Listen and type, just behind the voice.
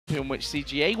champion which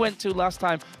CGA went to last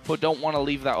time, but don't want to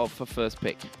leave that up for first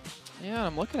pick. Yeah,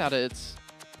 I'm looking at it. It's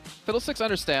Fiddlesticks, I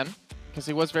understand, because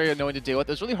he was very annoying to deal with.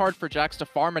 It was really hard for Jax to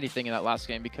farm anything in that last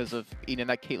game because of eating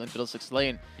that Caitlyn Fiddlesticks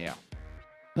lane. Yeah.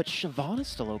 But Shyvana's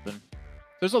still open.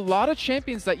 There's a lot of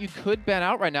champions that you could ban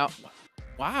out right now.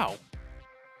 Wow.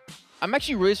 I'm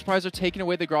actually really surprised they're taking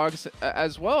away the Grogs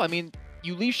as well. I mean,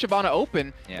 you leave Shyvana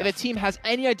open, and the team has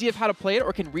any idea of how to play it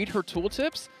or can read her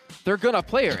tooltips, they're going to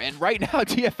play her. And right now,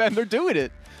 DFM, they're doing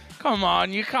it. Come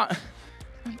on, you can't...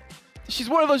 She's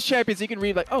one of those champions you can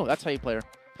read like, oh, that's how you play her.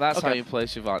 That's how you play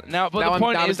Shyvana. Now, but the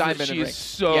point is that she is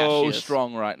so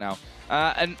strong right now.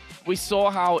 And we saw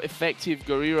how effective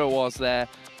Guerrero was there,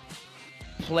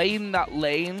 playing that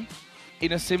lane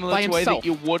in a similar way that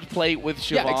you would play with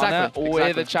Shyvana, or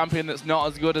with a champion that's not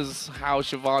as good as how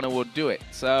Shyvana would do it.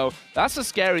 So that's a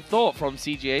scary thought from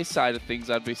CGA's side of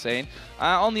things, I'd be saying.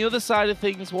 On the other side of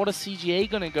things, what are CGA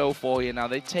going to go for here now?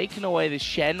 They've taken away the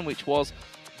Shen, which was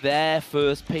their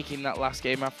first pick in that last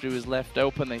game after he was left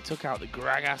open. They took out the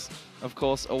Gragas, of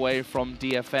course, away from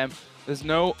DFM. There's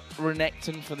no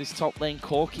Renekton for this top lane.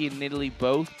 Corki and Nidalee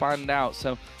both banned out.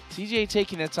 So CGA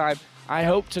taking their time. I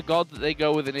hope to God that they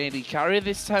go with an AD carry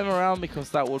this time around, because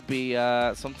that would be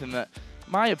something that,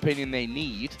 in my opinion, they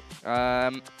need.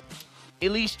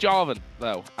 Elise Jarvan,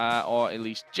 though, or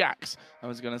Elise Jax, I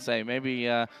was going to say. Maybe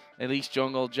Elise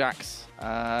Jungle Jax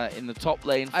in the top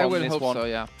lane from this one. I would hope so,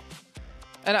 yeah.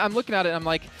 And I'm looking at it, and I'm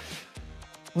like,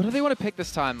 what do they want to pick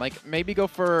this time? Like, maybe go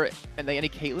for any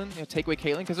Caitlyn, take away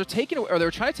Caitlyn, because they're taking, or they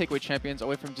were trying to take away champions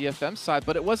away from DFM's side,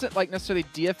 but it wasn't like necessarily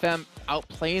DFM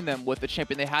outplaying them with the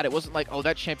champion they had. It wasn't like, oh,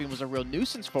 that champion was a real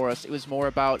nuisance for us. It was more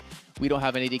about, we don't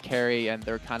have an AD carry, and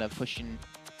they're kind of pushing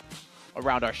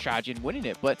around our strategy and winning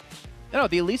it. But no,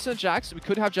 the Elise and the Jax, we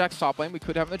could have Jax top lane, we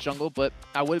could have in the jungle, but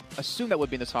I would assume that would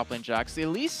be in the top lane Jax. The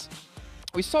Elise,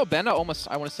 we saw Benda almost,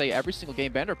 I want to say, every single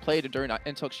game Bender played during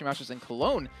Intel Extreme Masters in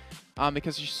Cologne,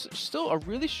 because she's still a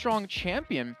really strong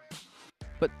champion.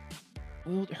 But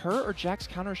will her or Jax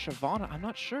counter Shyvana? I'm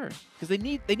not sure, because they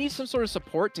need some sort of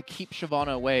support to keep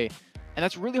Shyvana away, and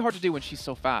that's really hard to do when she's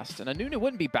so fast. And Anuna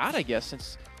wouldn't be bad, I guess,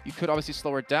 since you could obviously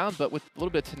slow her down, but with a little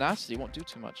bit of tenacity, it won't do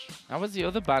too much. That was the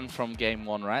other ban from game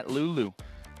one, right? Lulu.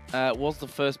 Was the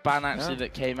first ban actually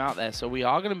that came out there. So we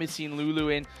are going to be seeing Lulu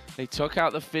in. They took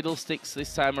out the Fiddlesticks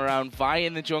this time around. Vi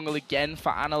in the jungle again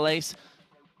for Annalise.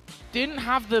 Didn't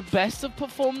have the best of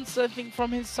performance, I think,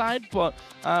 from his side, but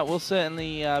we'll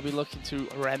certainly be looking to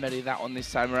remedy that one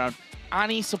this time around.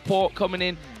 Annie support coming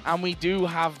in, and we do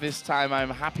have this time, I'm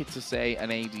happy to say,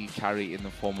 an AD carry in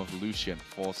the form of Lucian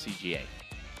for CGA.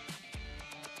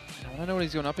 I don't know what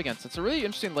he's going up against. It's a really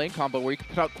interesting lane combo where you can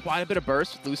put out quite a bit of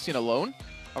burst with Lucian alone.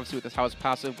 Obviously, with this, how his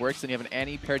passive works, then you have an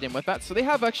Annie paired in with that. So they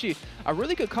have actually a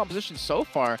really good composition so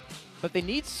far, but they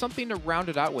need something to round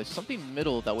it out with, something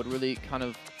middle that would really kind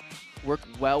of work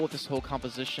well with this whole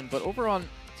composition. But over on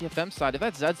DFM side, if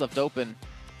that Zed's left open,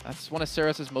 that's one of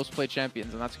Seras's most played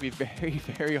champions, and that's going to be very,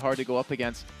 very hard to go up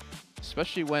against,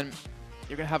 especially when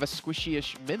you're going to have a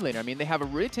squishy-ish mid laner. I mean, they have a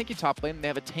really tanky top lane, they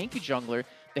have a tanky jungler,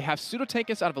 they have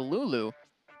pseudo-tankiness out of a Lulu,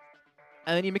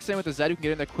 and then you mix it in with a Zed who can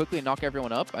get in there quickly and knock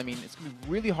everyone up. I mean, it's going to be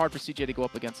really hard for CGA to go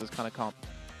up against this kind of comp.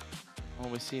 Well,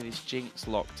 we see this Jinx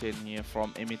locked in here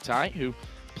from Imitai, who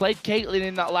played Caitlyn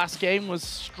in that last game, was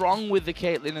strong with the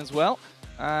Caitlyn as well.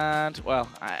 And, well,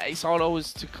 it's hard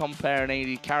always to compare an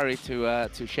AD carry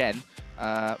to Shen,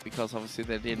 because obviously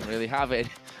they didn't really have an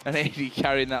AD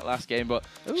carry in that last game. But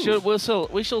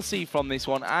we shall see from this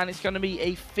one. And it's going to be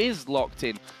a Fizz locked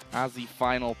in as the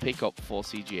final pickup for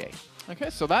CGA.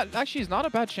 Okay, so that actually is not a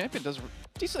bad champion. Does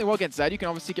decently well against Zed. You can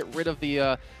obviously get rid of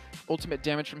the ultimate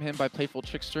damage from him by playful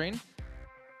trickstering.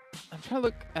 I'm trying to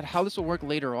look at how this will work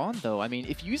later on, though. I mean,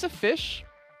 if you use a fish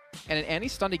and an Annie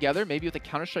stun together, maybe with a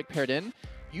Counter-Strike paired in,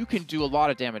 you can do a lot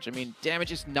of damage. I mean,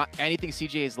 damage is not anything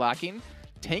CGA is lacking.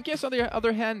 Tankiness, on the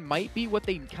other hand, might be what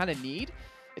they kind of need.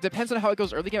 It depends on how it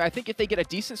goes early game. I think if they get a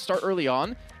decent start early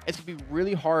on, it's going to be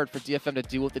really hard for DFM to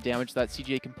deal with the damage that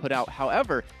CGA can put out.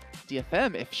 However,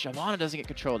 DFM, if Shyvana doesn't get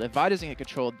controlled, if Vi doesn't get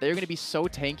controlled, they're going to be so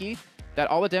tanky that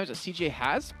all the damage that CGA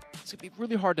has, it's going to be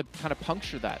really hard to kind of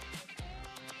puncture that.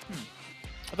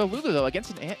 Although Lulu, though,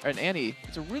 against an Annie,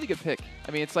 it's a really good pick.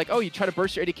 I mean, it's like, oh, you try to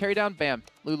burst your AD carry down, bam,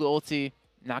 Lulu ulti,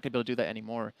 not going to be able to do that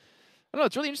anymore. I don't know,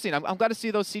 it's really interesting. I'm glad to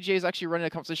see those CGAs actually running a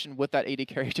composition with that AD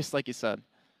carry, just like you said.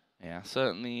 Yeah,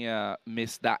 certainly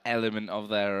missed that element of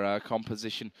their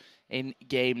composition in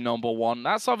game number one.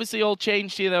 That's obviously all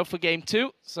changed here, though, for game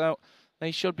two. So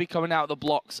they should be coming out of the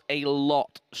blocks a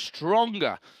lot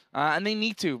stronger. And they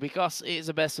need to, because it is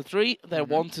a best of 3. They're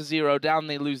 1-0 down.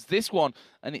 They lose this one,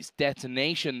 and it's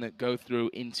Detonation that go through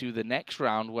into the next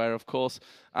round, where, of course,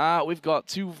 we've got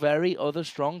 2 very other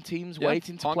strong teams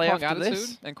waiting to play after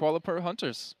this. And Kuala Lumpur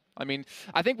Hunters. I mean,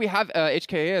 I think we have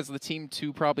HKA as the team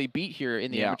to probably beat here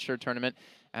in the amateur tournament.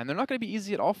 And they're not going to be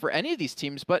easy at all for any of these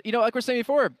teams. But, you know, like we're saying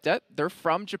before, they're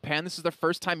from Japan. This is their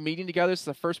first time meeting together. This is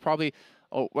the first probably...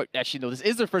 Oh, actually, no, this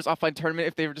is their first offline tournament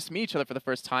if they were just meet each other for the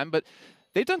first time. But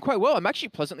they've done quite well. I'm actually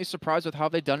pleasantly surprised with how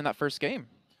they've done in that first game.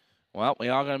 Well, we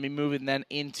are going to be moving then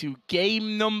into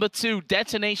game number 2.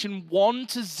 Detonation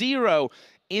 1-0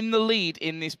 in the lead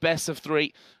in this best of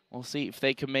 3. We'll see if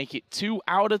they can make it 2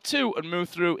 out of 2 and move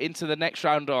through into the next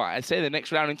round. Or I say the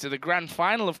next round into the grand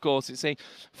final, of course. It's a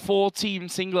 4-team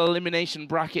single elimination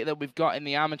bracket that we've got in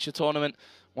the amateur tournament,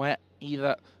 where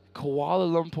either Kuala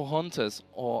Lumpur Hunters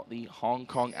or the Hong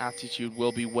Kong Attitude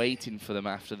will be waiting for them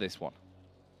after this one.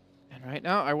 And right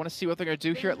now, I want to see what they're going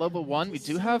to do here at level 1. We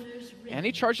do have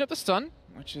Annie charging up the stun,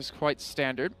 which is quite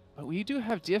standard. But we do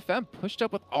have DFM pushed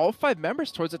up with all 5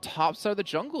 members towards the top side of the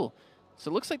jungle. So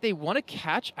it looks like they want to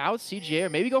catch out CGA or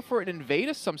maybe go for an invade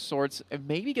of some sorts and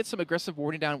maybe get some aggressive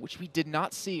warding down, which we did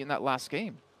not see in that last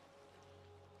game.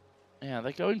 Yeah,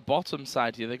 they're going bottom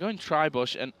side here. They're going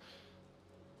tri-bush, and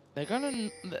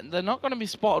they're not going to be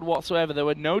spotted whatsoever. There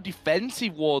were no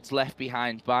defensive wards left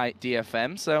behind by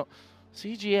DFM, so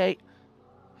CGA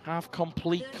have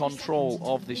complete control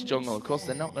of this jungle. Of course,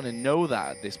 they're not going to know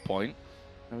that at this point.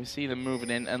 And we see them moving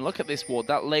in, and look at this ward,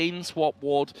 that lane swap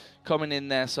ward coming in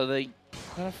there, so they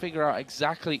got to figure out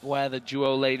exactly where the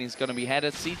duo lane is going to be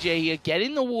headed. CGA here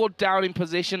getting the ward down in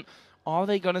position. Are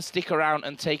they going to stick around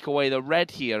and take away the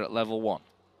red here at level 1?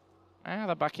 Ah,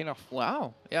 they're backing off.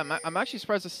 Wow. Yeah, I'm actually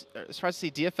surprised to see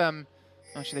DFM.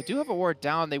 Actually, they do have a ward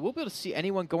down. They will be able to see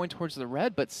anyone going towards the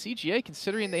red, but CGA,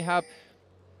 considering they have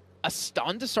a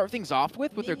stun to start things off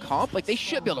with their comp, like they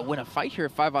should be able to win a fight here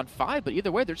 5-on-5, but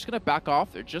either way, they're just going to back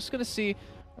off. They're just going to see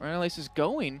where Analyze is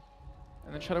going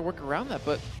and then try to work around that.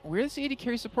 But where's the AD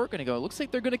carry support going to go? It looks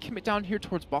like they're going to commit down here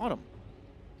towards bottom.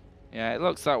 Yeah, it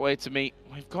looks that way to me.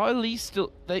 We've got at least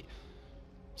still...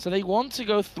 So they want to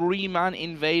go 3-man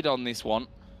invade on this one.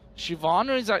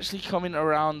 Shyvana is actually coming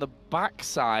around the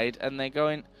backside, and they're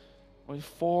going with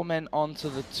 4 men onto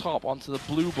the top, onto the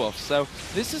blue buff. So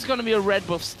this is going to be a red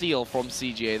buff steal from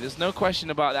CGA. There's no question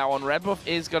about that one. Red buff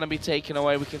is going to be taken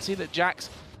away. We can see that Jax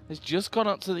has just gone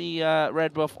up to the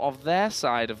red buff of their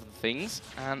side of things,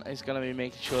 and is going to be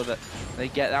making sure that they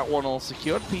get that one all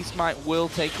secured. Peace Might will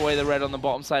take away the red on the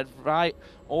bottom side. Right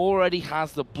already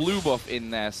has the blue buff in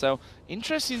there. So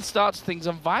interesting start to things,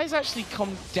 and Vi's actually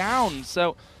come down.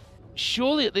 So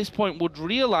surely at this point would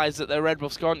realize that their red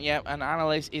buff's gone. Yeah, and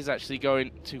Analyze is actually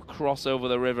going to cross over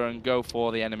the river and go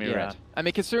for the enemy red. I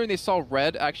mean, considering they saw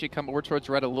red actually come over towards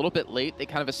red a little bit late, they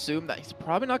kind of assumed that he's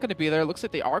probably not going to be there. Looks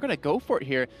like they are going to go for it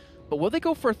here. But will they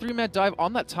go for a 3-man dive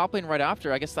on that top lane right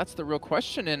after? I guess that's the real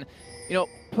question. And, you know,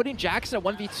 putting Jackson at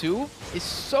 1v2 is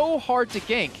so hard to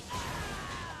gank,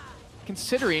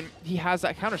 considering he has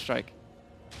that Counter-Strike.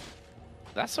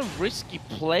 That's a risky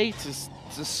play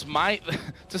to smite,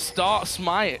 to start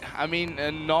smite. I mean,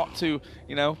 and not to,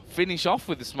 you know, finish off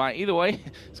with the smite. Either way,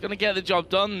 it's going to get the job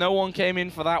done. No one came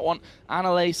in for that one.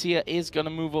 Analyze here is going to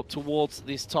move up towards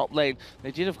this top lane.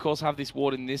 They did, of course, have this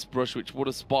ward in this brush, which would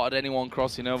have spotted anyone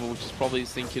crossing over, which is probably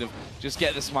thinking of just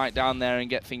get the smite down there and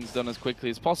get things done as quickly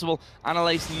as possible.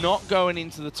 Analyze not going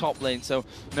into the top lane, so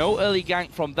no early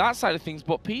gank from that side of things,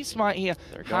 but Peace Might here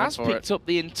has picked up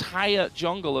the entire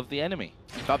jungle of the enemy.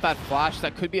 Got that flash.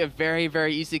 That could be a very,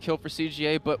 very easy kill for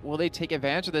CGA, but will they take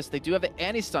advantage of this? They do have the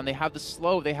anti-stun, they have the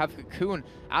slow, they have Cocoon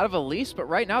out of Elise, but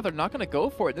right now they're not going to go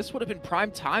for it. This would have been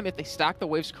prime time if they stacked the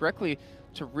waves correctly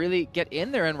to really get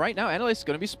in there, and right now Analyze is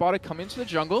going to be spotted coming into the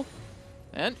jungle.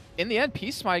 And in the end,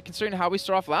 Peace Might, considering how we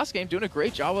start off last game, doing a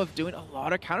great job of doing a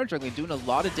lot of counter juggling, doing a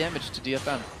lot of damage to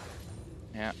DFM.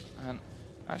 Yeah, and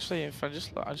actually, if I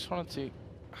just wanted to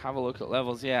have a look at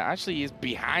levels. Yeah, actually he's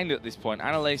behind at this point.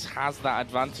 Analyze has that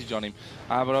advantage on him,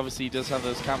 but obviously he does have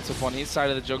those camps up on his side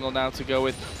of the jungle now to go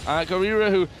with.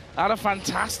 Gorira, who had a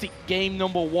fantastic game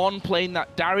number 1 playing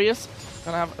that Darius,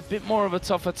 gonna have a bit more of a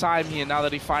tougher time here now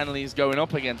that he finally is going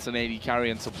up against an AD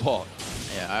carry and support.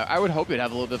 Yeah, I would hope he'd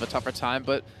have a little bit of a tougher time,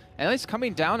 but Analyze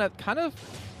coming down at kind of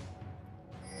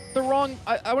the wrong,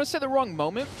 I want to say the wrong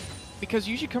moment, because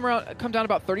you usually come down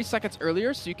about 30 seconds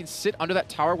earlier, so you can sit under that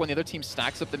tower when the other team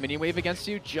stacks up the mini wave against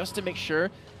you, just to make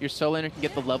sure your solo laner can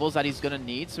get the levels that he's going to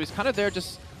need. So he's kind of there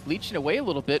just leeching away a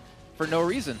little bit for no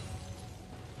reason.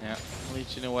 Yeah,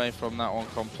 leeching away from that one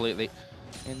completely.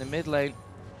 In the mid lane,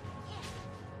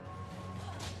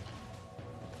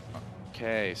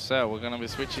 Okay, so we're going to be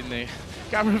switching the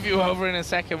camera view over in a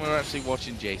second. We're actually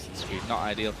watching Jason's screen, not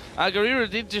ideal. Guerrero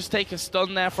did just take a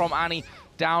stun there from Annie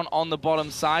down on the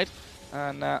bottom side,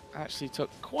 and actually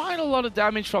took quite a lot of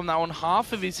damage from that one.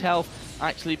 Half of his health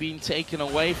actually being taken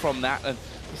away from that, and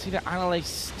you see the Annalise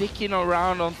sticking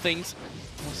around on things.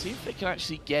 We'll see if they can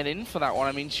actually get in for that one.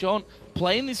 I mean, Sean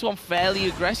playing this one fairly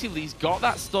aggressively. He's got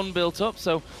that stun built up,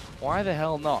 so why the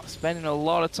hell not? Spending a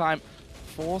lot of time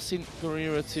forcing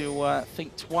Guerrero to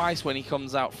think twice when he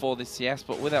comes out for this CS,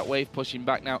 but with that wave pushing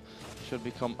back now, should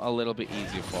become a little bit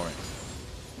easier for him.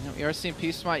 You know, we are seeing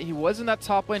Peacemite. He was in that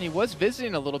top lane. He was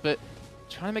visiting a little bit,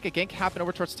 trying to make a gank happen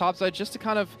over towards top side just to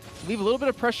kind of leave a little bit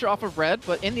of pressure off of Red,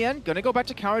 but in the end, gonna go back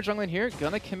to counter jungling here,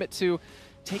 gonna commit to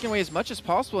taking away as much as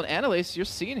possible. And Annalise, you're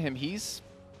seeing him. He's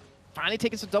finally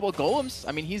taking some double golems.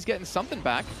 I mean, he's getting something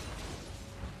back.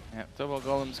 Yeah, double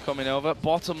golems coming over.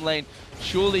 Bottom lane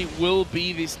surely will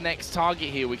be this next target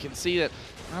here. We can see that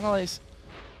Annalise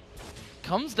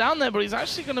comes down there, but he's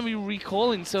actually going to be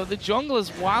recalling. So the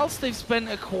junglers, whilst they've spent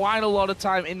quite a lot of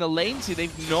time in the lanes here,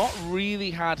 they've not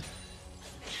really had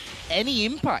any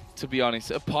impact, to be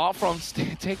honest, apart from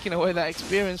taking away that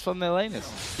experience from their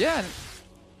laners. Yeah,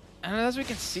 and as we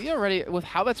can see already with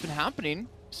how that's been happening,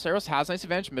 Seros has a nice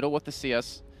advantage middle with the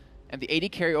CS. And the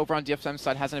AD carry over on DFM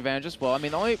side has an advantage as well. I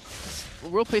mean, the only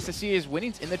real place to see is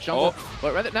winnings in the jungle.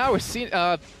 But right now, we're seeing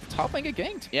top lane get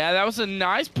ganked. Yeah, that was a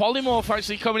nice polymorph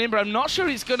actually coming in, but I'm not sure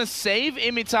he's going to save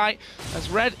Imitite, as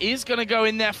Red is going to go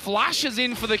in there. Flashes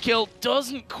in for the kill.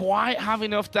 Doesn't quite have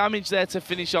enough damage there to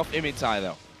finish off Imitite,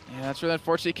 though. Yeah, that's really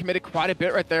unfortunate. He committed quite a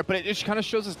bit right there, but it just kind of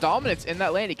shows his dominance in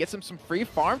that lane. He gets him some free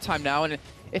farm time now, and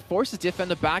it forces DFM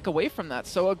to back away from that.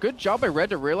 So a good job by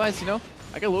Red to realize, you know,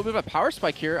 I got a little bit of a power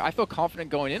spike here. I feel confident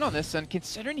going in on this, and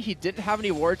considering he didn't have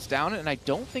any wards down, and I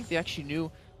don't think they actually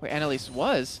knew where Annalise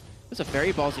was, it was a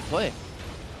very ballsy play.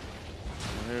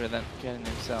 Guerrero then getting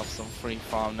himself some free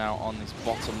farm now on this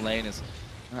bottom lane as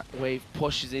that wave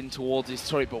pushes in towards his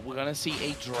turret, but we're going to see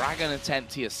a dragon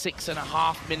attempt here.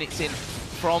 6.5 minutes in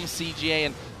from CGA,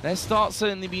 and their start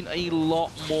certainly been a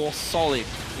lot more solid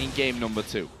in game number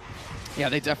 2. Yeah,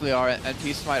 they definitely are, and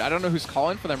Peacemite, I don't know who's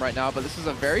calling for them right now, but this is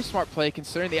a very smart play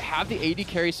considering they have the AD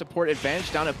carry support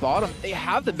advantage down at bottom. They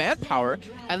have the manpower,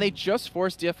 and they just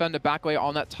forced DFM to back away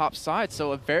on that top side.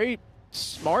 So a very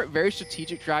smart, very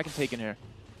strategic dragon taken here.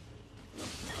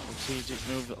 Strategic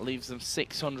move that leaves them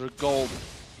 600 gold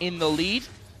in the lead.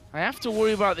 I have to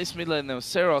worry about this mid lane though.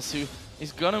 Seros, who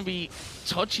is going to be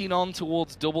touching on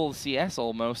towards double CS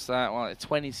almost, well,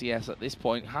 20 CS at this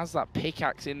point, has that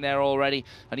pickaxe in there already,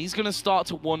 and he's going to start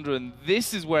to wonder, and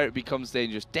this is where it becomes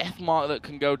dangerous. Deathmark that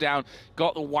can go down,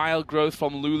 got the wild growth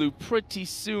from Lulu pretty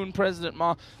soon. President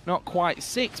Ma, not quite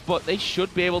 6, but they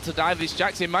should be able to dive this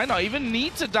Jax. They might not even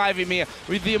need to dive him here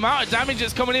with the amount of damage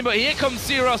that's coming in, but here comes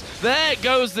Seros. There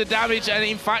goes the damage, and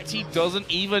in fact, he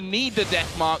doesn't even need the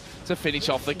Deathmark to finish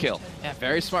off the kill. Yeah,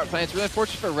 very smart play. It's really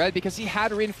unfortunate for Red because he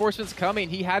had reinforcements coming.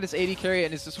 He had his AD carry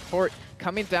and his support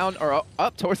coming down or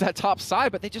up towards that top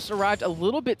side, but they just arrived a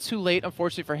little bit too late,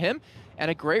 unfortunately for him,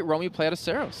 and a great roamy play out of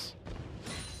Seros.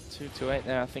 2-8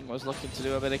 there, I think, was looking to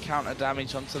do a bit of counter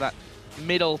damage onto that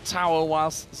middle tower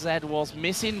whilst Zed was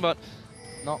missing, but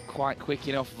not quite quick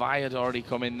enough. Vi had already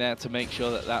come in there to make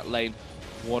sure that that lane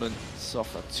wouldn't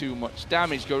suffer too much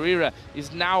damage. Guerrero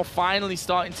is now finally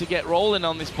starting to get rolling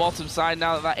on this bottom side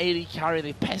now that AD carry,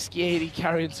 the pesky AD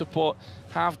carry and support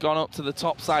have gone up to the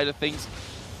top side of things.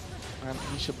 And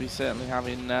he should be certainly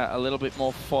having a little bit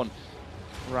more fun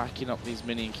racking up these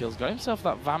minion kills. Got himself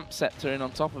that Vamp Scepter in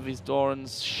on top of his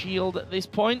Doran's shield at this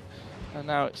point. And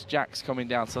now it's Jax coming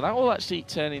down. So that will actually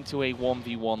turn into a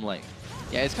 1v1 lane.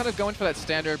 Yeah, he's kind of going for that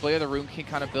standard Blade of the Rune King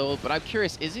kind of build. But I'm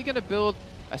curious, is he going to build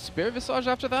a Spirit Visage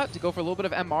after that to go for a little bit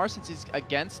of MR since he's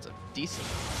against a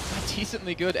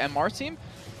decently good MR team?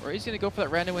 Or he's going to go for that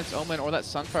Random Winds Omen or that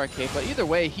Sunfire Cape. But either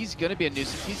way, he's going to be a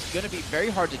nuisance. He's going to be very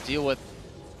hard to deal with.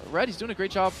 Red, he's doing a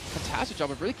great job, fantastic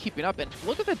job of really keeping up. And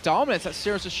look at the dominance that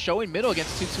Seros is showing middle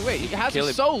against 228. He has him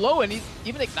so low, and he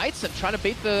even ignites him, trying to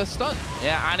bait the stun.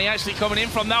 Yeah, and he actually coming in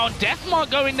from that one. Deathmark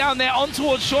going down there on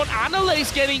towards Sean.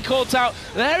 Annalise getting caught out.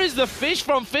 There is the fish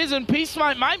from Fizz, and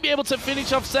Peacemite might be able to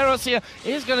finish off Seros here.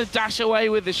 He's going to dash away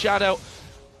with the shadow.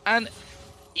 And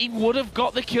he would have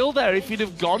got the kill there if he'd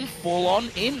have gone full on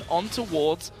in on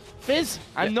towards Fizz.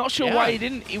 I'm not sure why he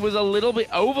didn't. He was a little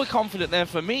bit overconfident there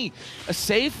for me. A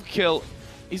safe kill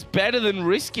is better than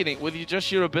risking it with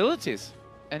just your abilities.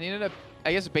 And he ended up,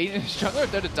 I guess, baiting his jungler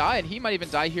there to die, and he might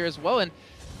even die here as well. And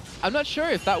I'm not sure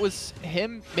if that was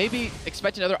him maybe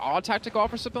expecting another odd tactic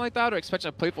off or something like that, or expecting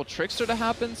a playful trickster to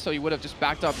happen, so he would have just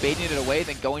backed up, baiting it away,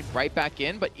 then going right back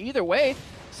in. But either way,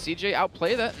 CJ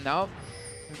outplayed that, and now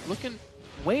They're looking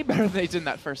way better than they did in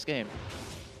that first game.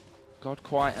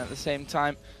 Godquite at the same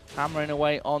time hammering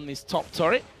away on this top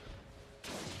turret.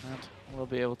 And we'll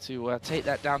be able to take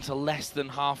that down to less than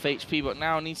half HP, but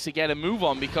now needs to get a move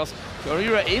on because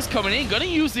Gorira is coming in. Going to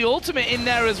use the ultimate in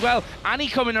there as well. Annie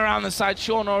coming around the side.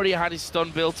 Sean already had his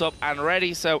stun built up and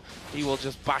ready, so he will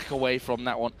just back away from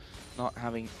that one. Not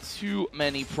having too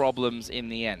many problems in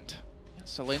the end.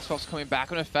 So lane swaps coming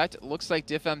back in effect. It looks like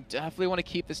DFM definitely want to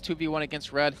keep this 2v1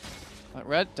 against Red. But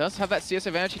Red does have that CS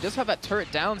advantage. He does have that turret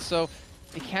down, so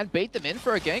he can bait them in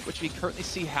for a gank, which we currently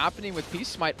see happening with Peace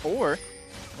Smite, or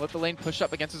let the lane push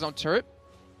up against his own turret.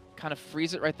 Kind of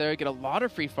freeze it right there, get a lot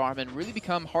of free farm, and really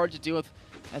become hard to deal with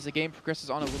as the game progresses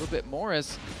on a little bit more.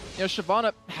 As you know,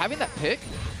 Shyvana having that pick,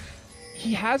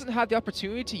 he hasn't had the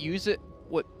opportunity to use it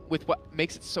with what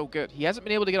makes it so good. He hasn't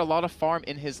been able to get a lot of farm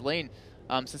in his lane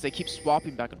since they keep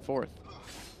swapping back and forth.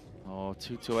 Oh,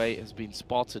 228 has been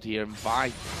spotted here, and Vi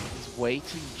is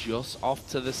waiting just off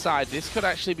to the side. This could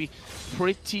actually be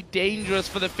pretty dangerous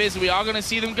for the Fizz. We are going to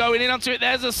see them going in onto it.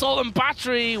 There's Assault and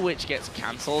Battery, which gets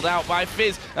cancelled out by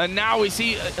Fizz. And now we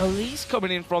see Elise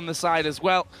coming in from the side as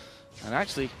well. And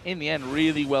actually, in the end,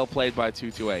 really well played by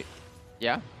 228.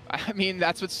 Yeah, I mean,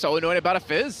 that's what's so annoying about a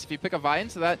Fizz. If you pick a Vi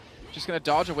into that, just going to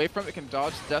dodge away from it, can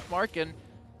dodge the Death Mark, and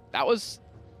that was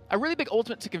a really big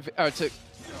ultimate to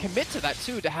commit to that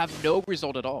too, to have no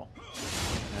result at all.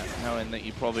 Knowing that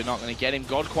you're probably not going to get him.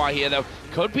 Godquite here, though,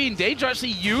 could be in danger.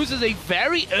 Actually uses a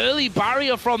very early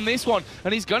barrier from this one,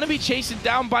 and he's going to be chasing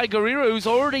down by Gorira, who's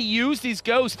already used his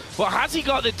Ghost. But has he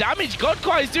got the damage?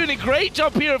 Godquite is doing a great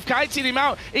job here of kiting him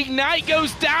out. Ignite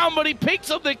goes down, but he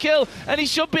picks up the kill, and he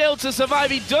should be able to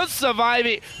survive. He does survive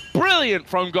it. Brilliant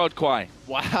from Godquite.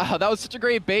 Wow, that was such a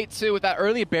great bait too, with that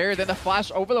early barrier, then the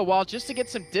flash over the wall just to get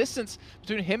some distance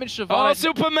between him and Shyvana. Oh,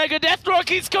 Super Mega Death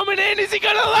Rocket's coming in. Is he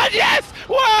going to land? Yes!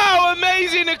 Wow,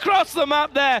 amazing across the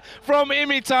map there from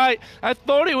Imitite. I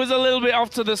thought it was a little bit off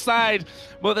to the side,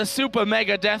 but the Super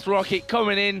Mega Death Rocket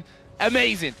coming in.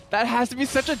 Amazing. That has to be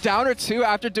such a downer too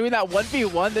after doing that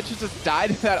 1v1 that just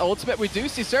died in that ultimate. We do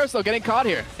see Seraph though getting caught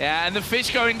here. Yeah, and the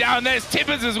fish going down. There's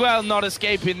Tibbers as well, not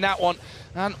escaping that one.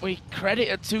 And we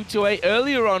credited 228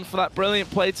 earlier on for that brilliant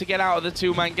play to get out of the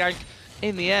two-man gank.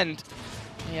 In the end,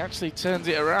 he actually turns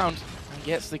it around and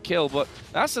gets the kill. But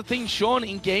that's the thing, Sean,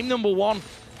 in game number one,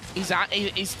 his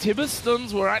Tibbers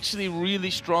stuns were actually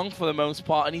really strong for the most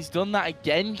part, and he's done that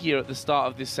again here at the start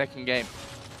of this second game.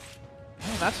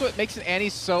 Man, that's what makes an Annie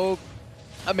so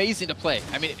amazing to play.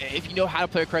 I mean, if you know how to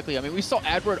play it correctly. I mean, we saw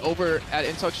Edward over at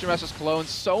Intel Extreme Masters Cologne,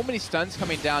 so many stuns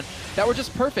coming down that were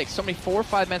just perfect. So many 4 or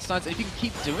 5 man stuns, and if you can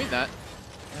keep doing that,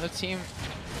 the team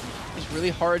is really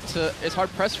it's hard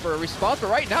pressed for a response.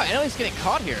 But right now, Annalie's getting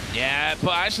caught here. Yeah,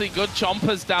 but actually good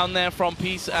chompers down there from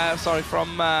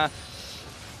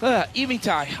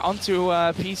Imitai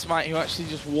onto Peace Smite, who actually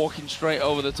just walking straight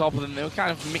over the top of them. They were kind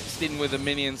of mixed in with the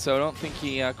minions, so I don't think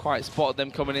he quite spotted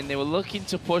them coming in. They were looking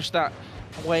to push that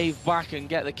wave back and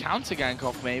get the counter gank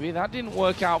off maybe. That didn't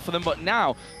work out for them, but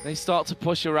now they start to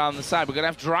push around the side. We're going to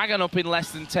have Dragon up in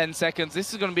less than 10 seconds.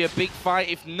 This is going to be a big fight.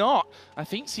 If not, I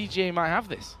think CGA might have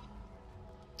this.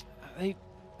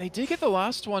 They did get the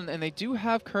last one, and they do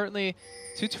have currently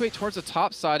 228 towards the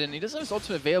top side, and he doesn't have his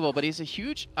ultimate available, but he's a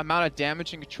huge amount of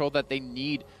damage and control that they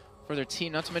need for their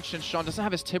team. Not to mention Sean doesn't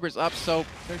have his Tibbers up, so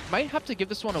they might have to give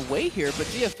this one away here, but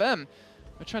DFM,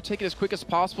 they're trying to take it as quick as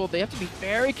possible. They have to be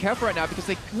very careful right now because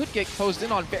they could get closed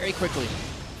in on very quickly.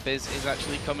 Fizz is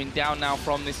actually coming down now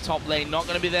from this top lane. Not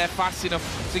going to be there fast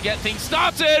enough to get things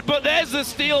started, but there's the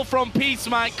steal from Peace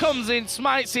Smite. Comes in,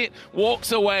 smites it,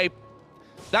 walks away.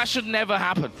 That should never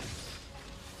happen.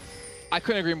 I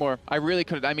couldn't agree more. I really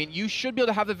couldn't. I mean, you should be able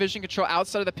to have the vision control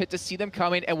outside of the pit to see them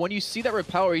coming, and when you see that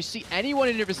repel or you see anyone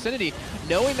in your vicinity,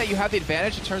 knowing that you have the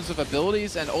advantage in terms of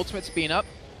abilities and ultimates being up,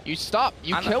 you stop,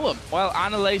 you kill him. Well,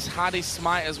 Annalise had his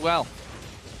smite as well.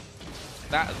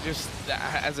 That just,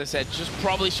 as I said, just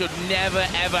probably should never,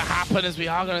 ever happen, as we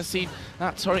are going to see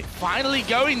that turret finally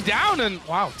going down, and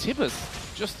wow, Tibbers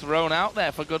just thrown out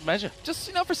there for good measure. Just,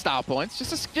 you know, for style points, just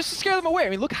to scare them away. I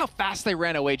mean, look how fast they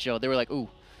ran away, Joe. They were like, ooh,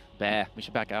 bear, we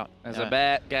should back out. As a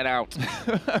bear, get out.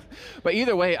 But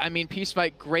either way, I mean, Peace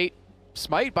Smite, great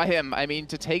smite by him. I mean,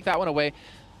 to take that one away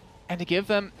and to give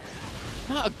them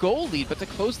not a goal lead, but to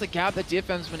close the gap that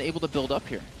DFM's been able to build up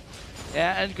here.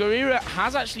 Yeah, and Gorira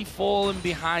has actually fallen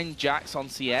behind Jax on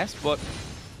CS, but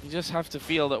you just have to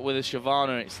feel that with a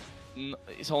Shyvana,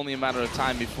 it's only a matter of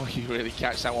time before you really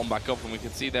catch that one back up, and we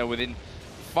can see they're within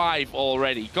 5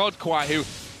 already. Godquite, who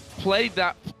played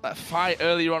that fight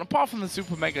earlier on, apart from the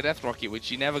Super Mega Death Rocket,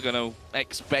 which you're never going to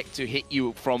expect to hit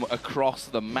you from across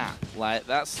the map. Like,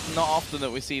 that's not often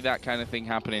that we see that kind of thing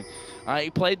happening. He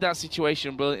played that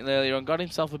situation brilliantly earlier on, got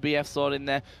himself a BF sword in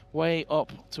there, way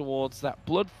up towards that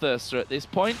Bloodthirster at this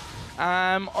point.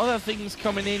 Other things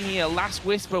coming in here. Last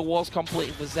Whisper was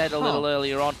completed for Zed a little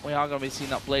earlier on. We are going to be seeing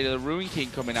that Blade of the Ruin King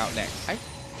coming out next.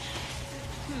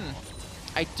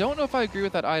 I don't know if I agree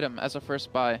with that item as a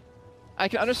first buy. I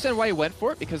can understand why he went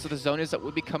for it because of the Zonias that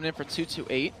would be coming in for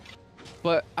 228.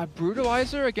 But a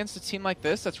Brutalizer against a team like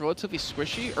this that's relatively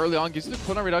squishy early on gives you the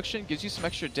cooldown reduction, gives you some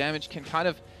extra damage, can kind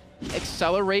of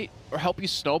accelerate or help you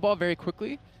snowball very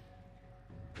quickly.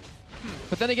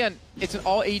 But then again, it's an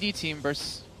all AD team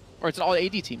versus, or it's an all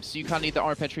AD team, so you kind of need the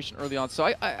armor penetration early on. So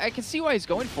I can see why he's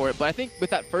going for it, but I think with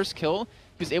that first kill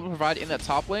he was able to provide in that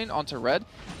top lane onto Red,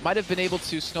 might have been able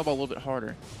to snowball a little bit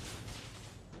harder.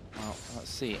 Well, let's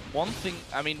see. One thing,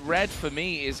 I mean, Red for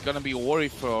me is going to be a worry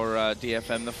for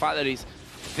DFM. The fact that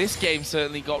this game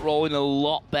certainly got rolling a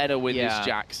lot better with his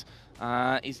Jax.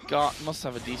 He's must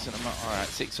have a decent amount. All right,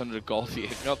 600 gold here.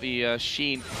 Got the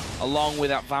Sheen along with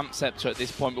that Vamp Scepter at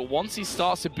this point. But once he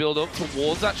starts to build up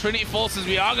towards that Trinity Forces,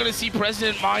 we are going to see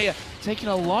President Maya taking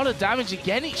a lot of damage.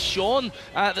 Again, it's Sean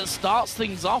that starts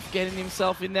things off, getting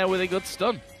himself in there with a good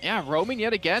stun. Yeah, roaming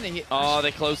yet again. Oh,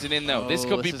 they're closing in, though. This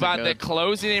could be bad. They're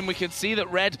closing in. We can see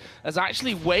that Red is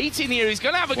actually waiting here. He's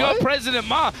going to have a go at President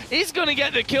Ma. He's going to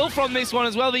get the kill from this one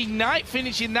as well. The Ignite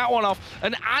finishing that one off.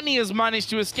 And Annie has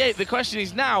managed to escape. The question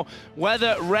is now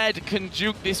whether Red can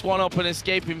juke this one up and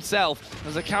escape himself.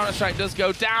 As the Counter-Strike does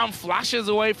go down, flashes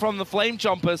away from the Flame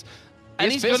Chompers.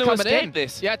 And he's going to escape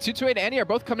this. Yeah, 228 and Annie are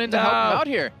both coming in to help him out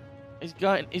here.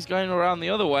 He's going around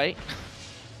the other way.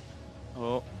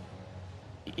 Oh.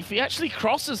 If he actually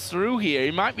crosses through here,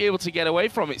 he might be able to get away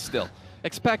from it still.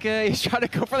 Xpeke, he's trying to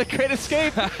go for the great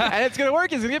escape, and it's going to work.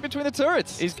 He's going to get between the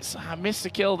turrets. I missed a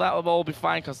kill. That will all be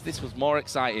fine because this was more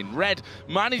exciting. Red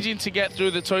managing to get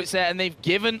through the turrets there, and they've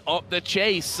given up the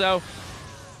chase. So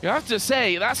you have to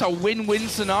say that's a win-win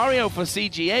scenario for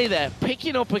CGA there.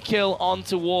 Picking up a kill on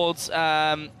towards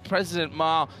President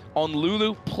Ma on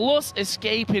Lulu, plus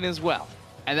escaping as well.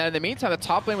 And then in the meantime, the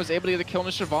top lane was able to get a kill on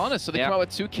Shyvana, so they come out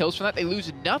with 2 kills from that. They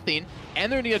lose nothing,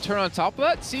 and they're going to turn on top of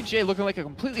that. CGA looking like a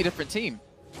completely different team.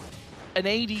 An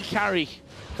AD carry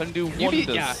can do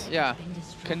wonders. Yeah.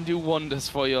 Can do wonders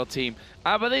for your team.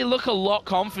 But they look a lot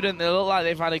confident. They look like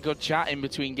they've had a good chat in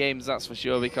between games, that's for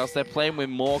sure, because they're playing with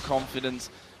more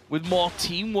confidence, with more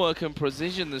teamwork and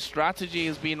precision. The strategy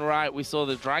has been right. We saw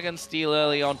the Dragon steal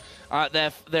early on.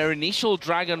 Their initial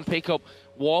Dragon pickup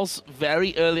was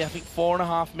very early, I think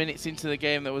 4.5 minutes into the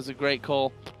game. That was a great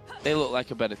call. They look like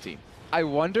a better team. I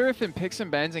wonder if in picks and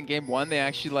bans in game 1, they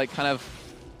actually like kind of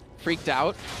freaked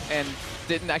out and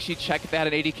didn't actually check if they had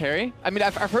an AD carry. I mean,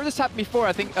 I've heard this happen before.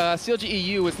 I think CLG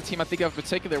EU was the team I think of in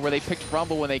particular where they picked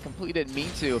Rumble when they completely didn't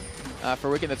mean to for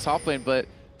working the top lane. But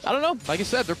I don't know. Like I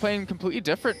said, they're playing completely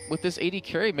different with this AD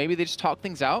carry. Maybe they just talk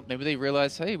things out. Maybe they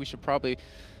realize, hey, we should probably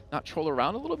not troll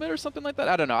around a little bit or something like that.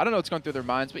 I don't know. I don't know what's going through their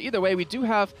minds. But either way, we do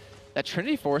have that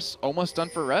Trinity Force almost done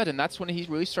for Red, and that's when he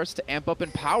really starts to amp up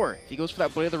in power. If he goes for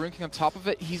that Blade of the Ruin King on top of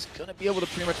it, he's going to be able to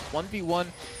pretty much 1v1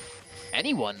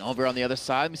 anyone over on the other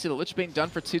side. We see the Lich being done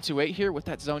for 228 here with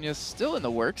that Zhonya still in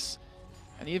the works.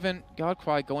 And even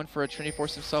Godquai going for a Trinity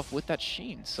Force himself with that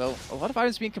Sheen. So a lot of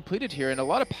items being completed here and a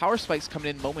lot of power spikes coming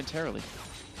in momentarily.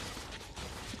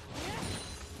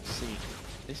 Let's see.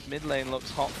 This mid lane looks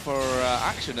hot for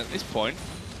action at this point.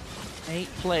 8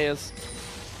 players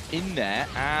in there,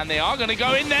 and they are going to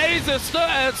go in there. Here's a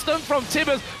stun from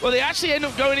Tibbers. Well, they actually end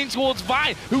up going in towards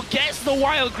Vi, who gets the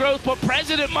wild growth, but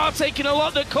President Ma taking a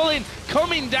lot. The Cullen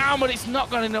coming down, but it's not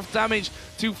got enough damage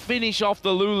to finish off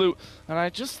the Lulu. And I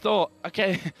just thought,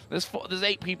 okay, there's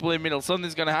 8 people in middle.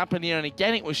 Something's going to happen here. And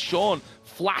again, it was Sean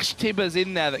Flash Tibbers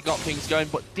in there that got things going,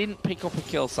 but didn't pick up a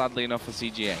kill, sadly enough, for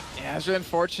CGA. Yeah, it was really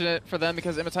unfortunate for them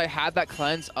because Imitai had that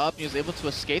cleanse up. And he was able to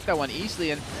escape that one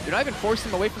easily. And they're not even forcing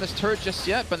him away from this turret just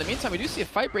yet. But in the meantime, we do see a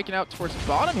fight breaking out towards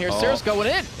bottom here. Sarah's going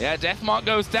in. Yeah, Deathmark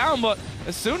goes down, but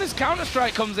as soon as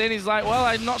Counter-Strike comes in, he's like, well,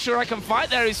 I'm not sure I can fight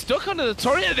there. He's stuck under the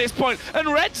turret at this point. And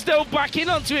Red's dove back in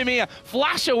onto him here.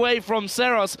 Flash away from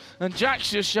Seros. And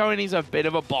Jack's just showing he's a bit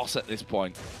of a boss at this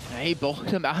point. Yeah, he bulked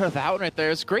him out of that one right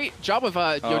there. It's a great job of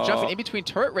jumping in between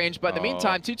turret range. But in the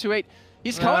meantime, 228,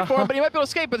 he's coming for him, but he might be able to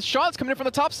escape. But Sean's coming in from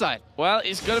the top side. Well,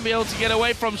 he's going to be able to get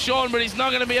away from Sean, but he's not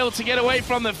going to be able to get away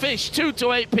from the fish.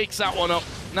 228 picks that one up.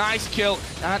 Nice kill.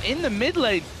 And in the mid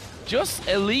lane, just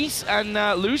Elise and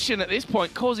Lucian at this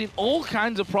point causing all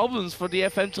kinds of problems for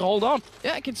DFM to hold on.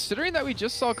 Yeah, considering that we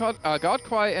just saw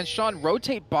Godquai and Sean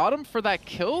rotate bottom for that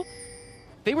kill,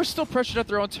 they were still pressured at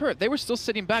their own turret. They were still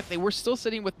sitting back. They were still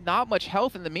sitting with not much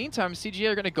health. In the meantime,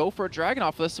 CGA are going to go for a Dragon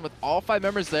off this, and with all 5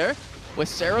 members there, with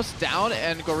Saros down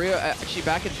and Gorilla actually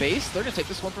back in base, they're going to take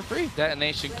this one for free.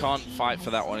 Detonation can't fight for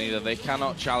that one either. They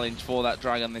cannot challenge for that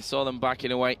Dragon. They saw them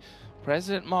backing away.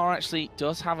 President Mar actually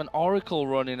does have an Oracle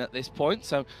running at this point,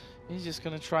 so he's just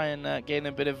going to try and gain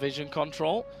a bit of vision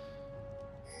control.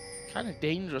 Kind of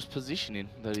dangerous positioning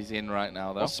that he's in right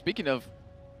now, though. Well, speaking of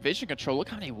vision control, look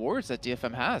how many wards that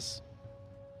DFM has.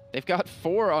 They've got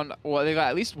 4 on, well, they've got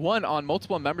at least 1 on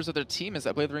multiple members of their team as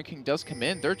that Blade of the Ruined King does come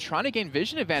in. They're trying to gain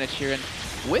vision advantage here, and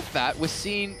with that, with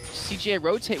seeing CGA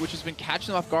rotate, which has been catching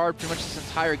them off guard pretty much this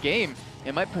entire game,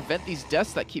 it might prevent these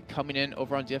deaths that keep coming in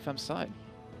over on DFM's side.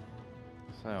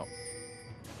 So,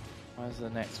 where's the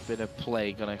next bit of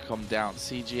play going to come down?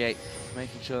 CGA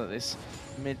making sure that this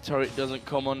mid turret doesn't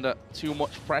come under too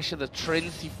much pressure. The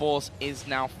Trinity Force is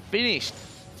now finished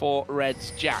for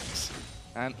Red's Jax.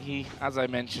 And he, as I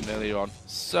mentioned earlier on,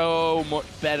 so much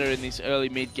better in this early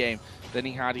mid game than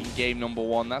he had in game number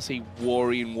 1. That's a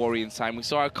worrying sign. We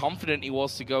saw how confident he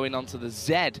was to go in onto the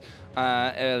Zed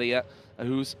earlier,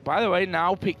 who's, by the way,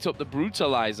 now picked up the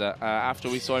Brutalizer after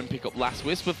we saw him pick up Last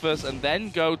Whisper first and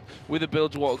then go with a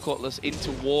Bilgewater Cutlass in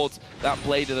towards that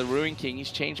Blade of the Ruined King.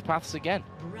 He's changed paths again.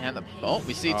 And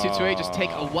we see 228 just take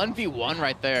a 1v1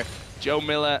 right there. Joe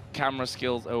Miller, camera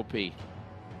skills OP.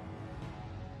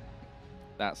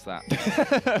 That's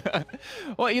that.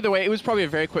 Well, either way, it was probably a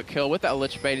very quick kill. With that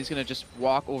Lich Bait, he's going to just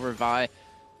walk over Vi.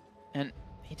 And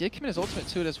he did commit his ultimate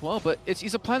to it as well, but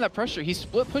he's applying that pressure. He's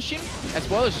split pushing as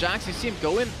well as Jax. You see him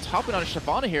go in, topping on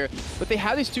Shyvana here, but they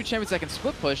have these 2 champions that can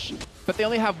split push, but they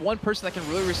only have 1 person that can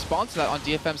really respond to that on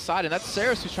DFM's side, and that's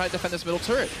Saros, who's trying to defend this middle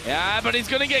turret. Yeah, but he's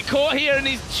going to get caught here, and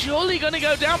he's surely going to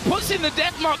go down. Puts in the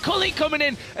death mark. Cully coming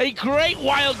in. A great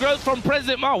wild growth from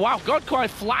President Mar. Wow, God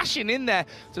quite flashing in there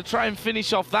to try and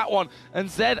finish off that one. And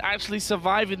Zed actually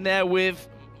surviving there with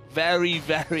very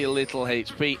little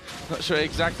HP. Not sure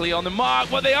exactly on the mark,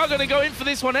 but they are going to go in for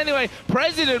this one anyway.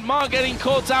 President Mar getting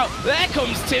caught out. There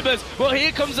comes Tibbers. Well,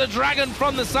 here comes a Dragon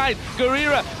from the side.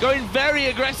 Guerrera going very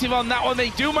aggressive on that one.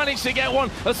 They do manage to get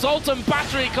one. Assault and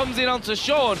Battery comes in onto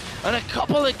Sean, and a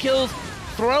couple of kills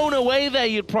thrown away there,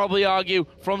 you'd probably argue,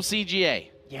 from CGA.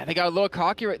 Yeah, they got a little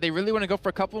cocky. They really want to go for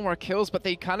a couple more kills, but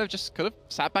they kind of just could have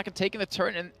sat back and taken the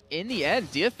turret. And in the end,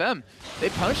 DFM, they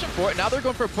punished them for it. Now they're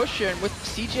going for a push here, and with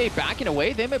CGA backing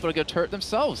away, they may be able to get a turret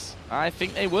themselves. I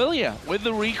think they will, yeah. With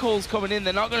the recalls coming in,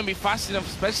 they're not going to be fast enough,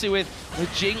 especially with the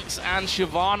Jinx and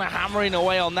Shyvana hammering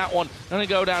away on that one. Going to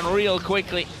go down real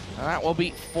quickly. And that will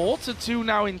be 4-2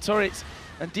 now in turrets.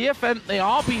 And DFM, they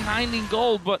are behind in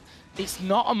gold, but it's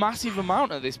not a massive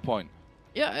amount at this point.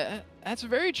 Yeah, that's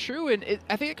very true, and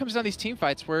I think it comes down to these team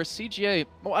fights where CGA,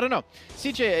 well, I don't know.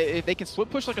 CGA, they can split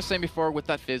push like I was saying before with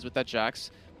that Fizz, with that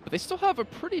Jax, but they still have a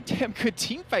pretty damn good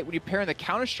team fight when you pair in the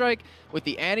Counter-Strike with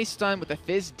the anti-stun, with the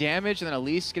Fizz damage, and then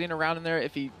Elise getting around in there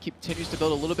if he continues to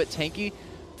build a little bit tanky.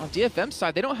 On DFM's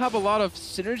side, they don't have a lot of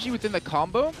synergy within the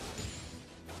combo,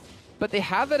 but they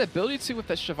have that ability to, with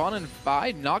that Shyvana and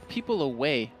Vi, knock people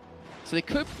away. So they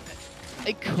could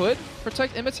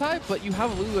protect Imitai, but you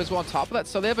have Lulu as well on top of that,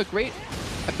 so they have a great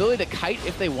ability to kite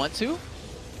if they want to.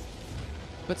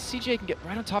 But CJ can get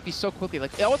right on top of you so quickly.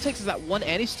 Like, all it takes is that one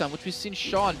anti-stun, which we've seen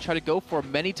Sean try to go for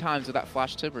many times with that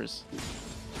Flash Tibbers.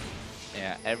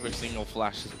 Yeah, every single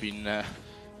Flash has been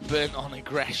burnt on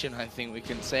aggression, I think we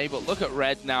can say. But look at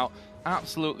Red now,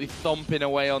 absolutely thumping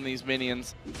away on these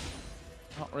minions.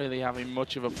 Not really having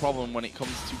much of a problem when it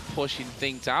comes to pushing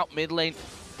things out. Mid lane,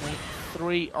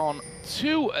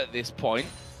 3-on-2 at this point.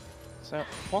 So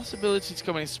possibilities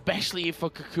coming, especially if a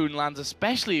Cocoon lands,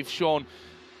 especially if Sean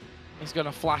is going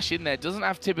to flash in there. Doesn't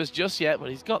have Tibbers just yet, but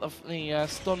he's got the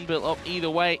stun built up either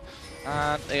way.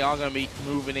 And they are going to be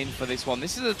moving in for this one.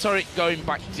 This is a turret going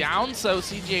back down, so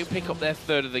CGA pick up their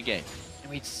 3rd of the game.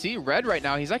 And we see Red right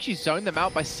now. He's actually zoning them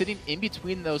out by sitting in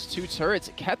between those 2 turrets.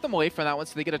 It kept them away from that one,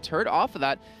 so they get a turret off of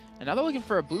that. And now they're looking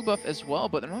for a blue buff as well,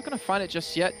 but they're not going to find it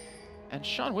just yet. And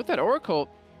Sean, with that Oracle,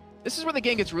 this is where the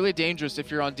game gets really dangerous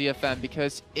if you're on DFM,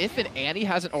 because if an Annie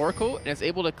has an Oracle and is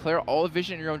able to clear all the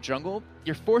vision in your own jungle,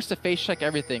 you're forced to face check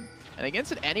everything. And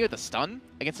against an Annie with a stun,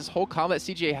 against this whole combo that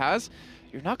CGA has,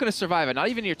 you're not going to survive it, not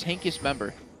even your tankiest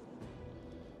member.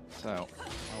 So,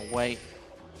 away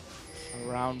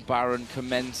around Baron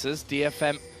commences.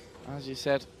 DFM, as you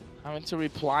said, having to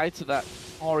reply to that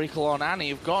Oracle on Annie.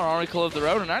 You've got an Oracle of their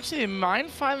own, and actually they might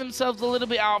find themselves a little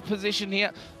bit out of position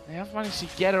here. They have managed to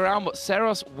get around, but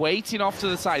Saros waiting off to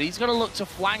the side. He's going to look to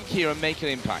flank here and make an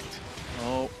impact.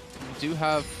 Oh, we do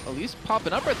have Elise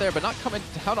popping up right there, but not coming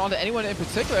down onto anyone in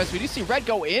particular, as we do see Red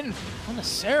go in on the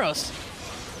Saros.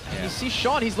 And you see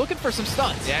Sean, he's looking for some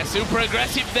stunts. Yeah, super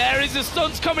aggressive there is the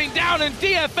stunts coming down, and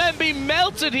DFM being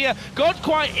melted here.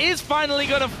 Godquite is finally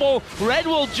going to fall. Red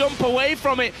will jump away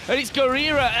from it, and it's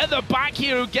Guerrera at the back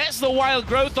here who gets the wild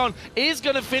growth on, is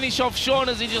going to finish off Sean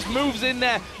as he just moves in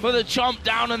there for the chomp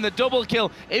down and the double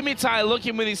kill. Imitai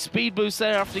looking with his speed boost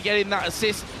there after getting that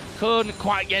assist. Couldn't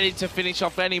quite get it to finish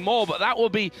off anymore, but that will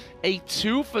be a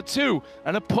 2 for 2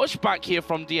 and a pushback here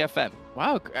from DFM.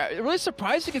 Wow, really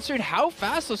surprising considering how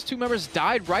fast those two members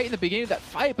died right in the beginning of that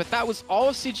fight, but that was all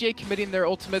of CGA committing their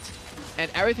ultimates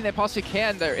and everything they possibly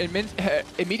can, their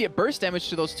immediate burst damage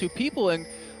to those two people, and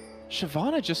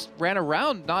Shyvana just ran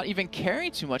around not even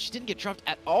caring too much. She didn't get dropped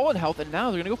at all in health, and now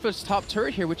they're going to go for this top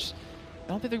turret here, which I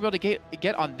don't think they're going to be able to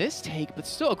get on this take, but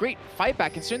still a great fight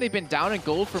back considering they've been down in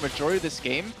gold for a majority of this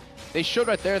game. They showed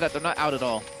right there that they're not out at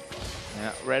all.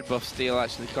 Yeah, red buff steal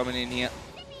actually coming in here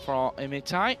for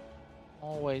Imitai.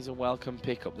 Always a welcome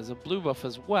pickup. There's a blue buff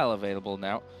as well available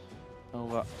now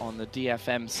over on the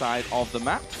DFM side of the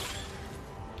map.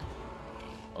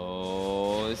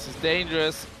 Oh, this is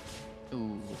dangerous.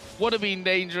 Ooh, would have been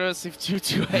dangerous if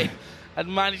 228 had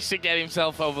managed to get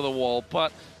himself over the wall,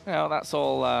 but you know, that's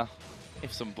all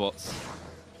ifs and buts.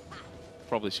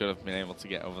 Probably should have been able to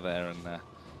get over there and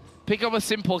pick up a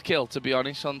simple kill, to be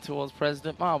honest, on towards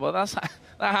President Ma, but that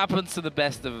happens to the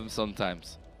best of them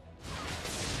sometimes.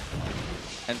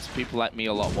 And to people like me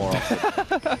a lot more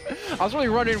often. I was really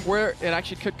wondering where it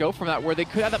actually could go from that, where they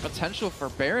could have that potential for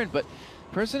Baron, but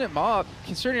President Ma,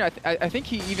 considering I think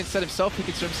he even said himself he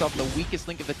considered himself the weakest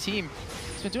link of the team.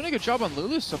 He's been doing a good job on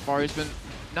Lulu so far. He's been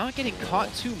not getting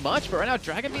caught too much, but right now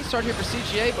Dragon Beam started here for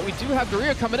CGA, but we do have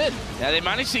Guerrera coming in. Yeah, they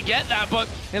managed to get that, but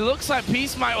it looks like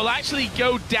Peace Might will actually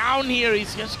go down here.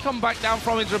 He's just come back down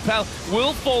from his rappel.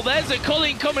 Will fall. There's a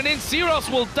culling coming in.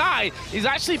 Siros will die. He's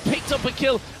actually picked up a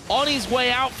kill on his way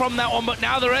out from that one, but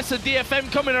now the rest of DFM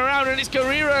coming around, and it's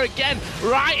Guerrera again,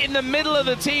 right in the middle of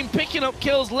the team, picking up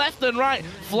kills left and right.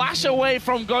 Flash away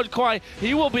from Godquite.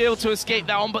 He will be able to escape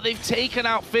that one, but they've taken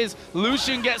out Fizz.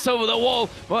 Lucian gets over the wall,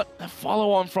 but the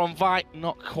follow-on from Vi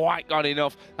not quite got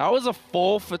enough. That was a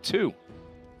 4 for 2.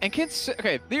 And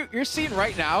okay, you're seeing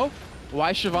right now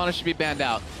why Shyvana should be banned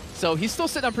out. So he's still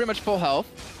sitting on pretty much full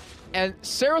health. And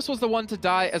Saros was the one to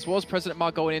die, as well as President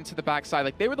Ma going into the backside.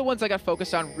 Like, they were the ones that got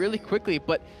focused on really quickly,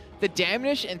 but the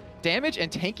damage and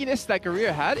tankiness that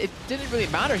Guerrera had, it didn't really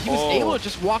matter. He was able to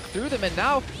just walk through them, and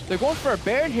now they're going for a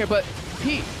Baron here, but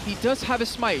Pete, he does have a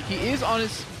smite. He is on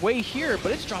his way here,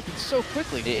 but it's dropping so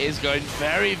quickly. It is going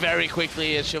very, very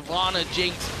quickly as Shyvana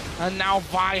Jinx, and now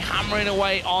Vi hammering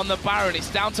away on the Baron. It's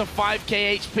down to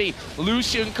 5k HP.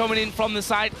 Lucian coming in from the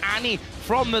side. Annie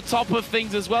from the top of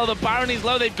things as well. The Baron is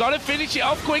low. They've got to finish it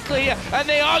off quickly here, and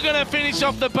they are going to finish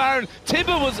off the Baron.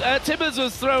 Tibbers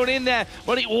was thrown in there,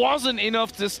 but it wasn't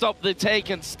enough to stop the take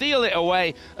and steal it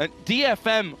away. And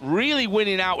DFM really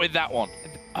winning out with that one.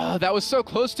 That was so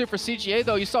close to for CGA,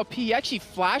 though. You saw P, he actually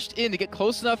flashed in to get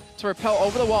close enough to repel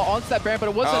over the wall onto that Baron, but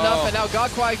it wasn't enough, and now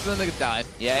Godquite's going to die.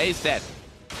 Yeah, he's dead.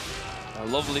 A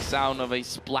lovely sound of a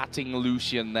splatting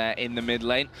Lucian there in the mid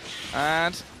lane.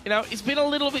 And, you know, it's been a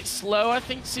little bit slow, I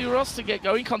think, Siros to get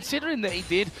going, considering that he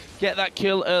did get that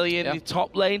kill early in the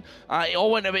top lane. It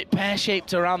all went a bit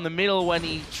pear-shaped around the middle when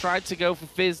he tried to go for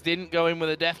Fizz, didn't go in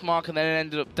with a death mark, and then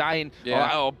ended up dying,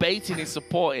 or baiting his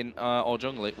support in, or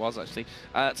jungle it was actually,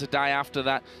 to die after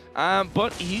that.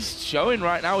 But he's showing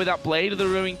right now with that Blade of the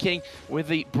Ruined King, with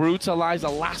the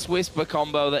Brutalizer Last Whisper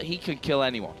combo, that he can kill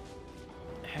anyone.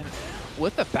 And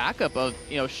with the backup of,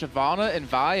 you know, Shyvana and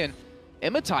Vi and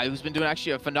Imitai, who's been doing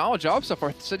actually a phenomenal job so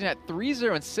far, sitting at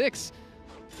 3-0-6.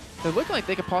 They're looking like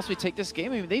they could possibly take this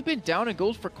game. I mean, they've been down in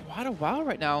gold for quite a while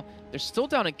right now. They're still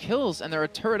down in kills, and they're a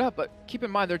turret up, but keep in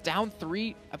mind, they're down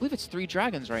 3, I believe it's 3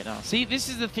 dragons right now. See, this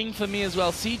is the thing for me as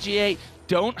well. CGA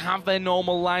don't have their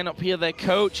normal lineup here. Their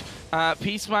coach,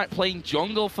 Peace Might, playing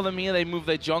jungle for them here. They move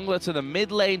their jungler to the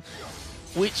mid lane,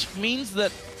 which means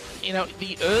that, you know,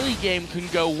 the early game can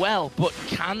go well, but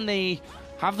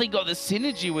have they got the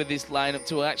synergy with this lineup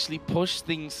to actually push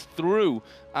things through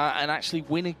and actually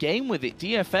win a game with it?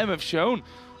 DFM have shown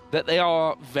that they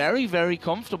are very, very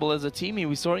comfortable as a team here.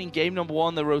 We saw it in game number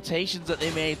 1, the rotations that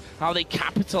they made, how they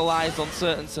capitalized on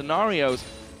certain scenarios.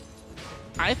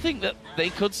 I think that they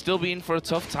could still be in for a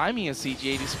tough time here,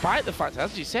 CGA, despite the fact,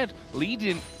 as you said,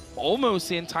 leading almost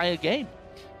the entire game.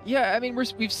 Yeah, I mean,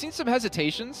 we've seen some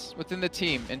hesitations within the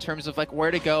team in terms of like where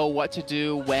to go, what to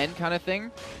do, when kind of thing.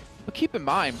 But keep in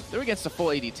mind, they're against a full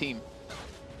AD team.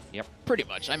 Yep. Pretty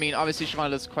much. I mean, obviously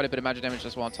Shyvana does quite a bit of magic damage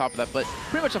as well on top of that, but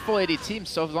pretty much a full AD team.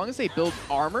 So as long as they build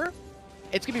armor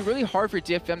it's going to be really hard for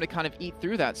DFM to kind of eat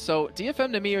through that. So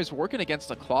DFM to me is working against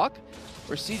the clock,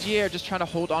 where CGA are just trying to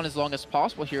hold on as long as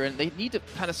possible here, and they need to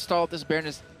kind of stall out this Baron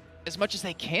as much as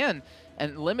they can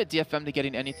and limit DFM to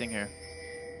getting anything here.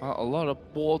 Well, a lot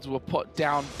of boards were put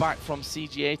down back from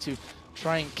CGA to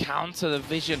try and counter the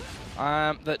vision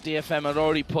that DFM had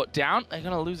already put down. They're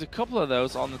going to lose a couple of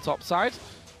those on the top side.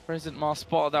 President Mars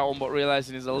spotted that one, but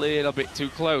realizing he's a little bit too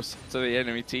close to the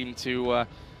enemy team to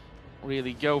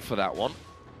really go for that one.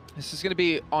 This is going to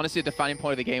be, honestly, a defining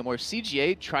point of the game where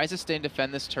CGA tries to stay and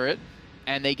defend this turret,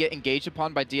 and they get engaged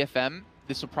upon by DFM.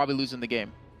 This will probably lose in the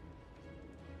game.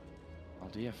 Well,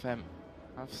 DFM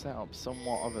have set up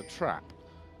somewhat of a trap.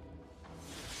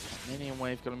 Minion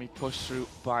wave going to be pushed through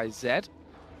by Zed.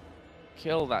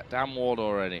 Kill that damn ward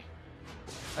already.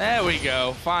 There we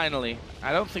go, finally.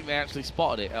 I don't think they actually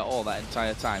spotted it at all that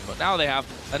entire time, but now they have.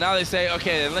 And now they say,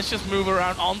 okay, then let's just move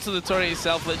around onto the turret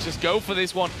itself. Let's just go for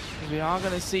this one. We are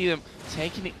going to see them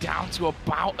taking it down to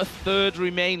about a third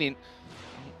remaining.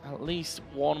 At least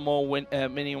one more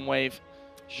minion wave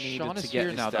Sean is to get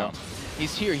here now, down. though.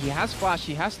 He's here. He has Flash.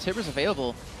 He has Tibbers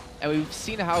available. And we've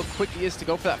seen how quick he is to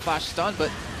go for that Flash stun,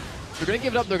 but they're going to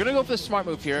give it up. They're going to go for the smart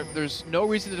move here. There's no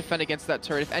reason to defend against that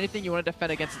turret. If anything, you want to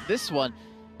defend against this one.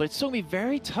 But it's still going to be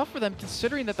very tough for them,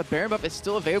 considering that the Baron buff is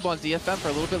still available on DFM for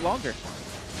a little bit longer.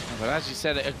 But as you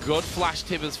said, a good Flash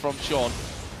Tibbers from Sean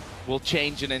will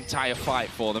change an entire fight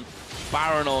for them.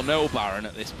 Baron or no Baron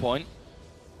at this point.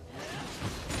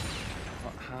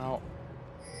 But how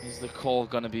is the call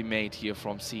going to be made here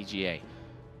from CGA?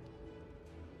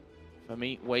 For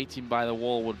me, waiting by the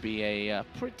wall would be a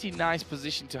pretty nice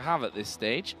position to have at this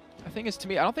stage. The thing is, to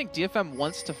me, I don't think DFM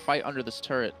wants to fight under this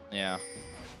turret. Yeah.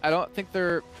 I don't think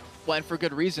they're, well, and for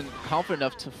good reason, confident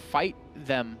enough to fight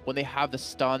them when they have the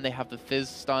stun, they have the Fizz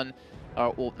stun,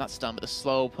 or, well, not stun, but the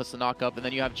slow plus the knock up, and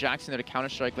then you have Jackson there to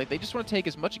counter-strike. Like, they just want to take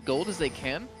as much gold as they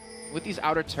can with these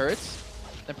outer turrets.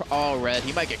 And oh, Red,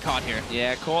 he might get caught here.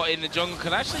 Yeah, caught in the jungle.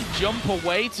 Can actually jump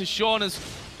away to Sean as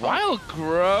Wild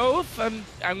Growth, and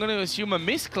I'm going to assume a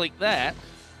misclick there.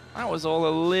 That was all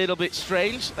a little bit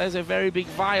strange. There's a very big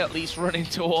Vi at least running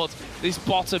towards this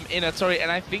bottom inner turret,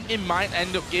 and I think they might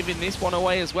end up giving this one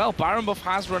away as well. Baron buff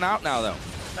has run out now, though.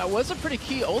 That was a pretty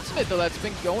key ultimate, though, that's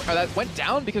been going, or that went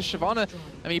down because Shyvana,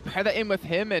 I mean, you pair that in with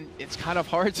him, and it's kind of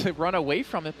hard to run away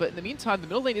from it. But in the meantime, the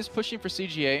middle lane is pushing for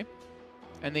CGA,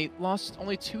 and they lost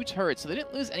only 2 turrets, so they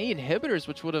didn't lose any inhibitors,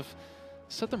 which would have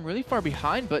set them really far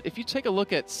behind. But if you take a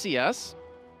look at CS,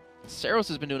 Saros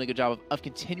has been doing a good job of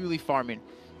continually farming.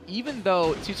 Even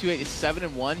though 228 is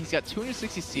 7-1, he's got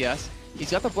 260 CS, he's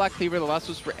got the Black Cleaver, the Last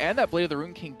Whisper, and that Blade of the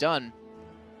Rune King done.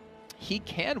 He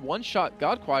can one-shot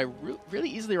Godquai really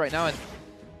easily right now, and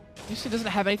Houston doesn't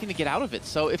have anything to get out of it.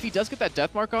 So if he does get that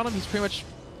death mark on him, he's pretty much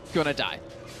gonna die.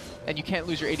 And you can't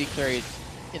lose your AD carry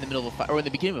in the middle of a fight, or in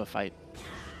the beginning of a fight.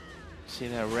 See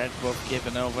that red buff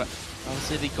given over.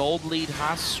 Obviously the gold lead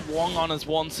has swung on us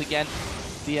once again.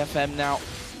 DFM now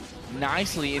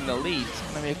nicely in the lead.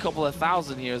 Maybe a couple of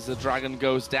thousand here as the Dragon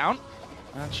goes down.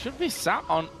 And should be sat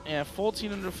on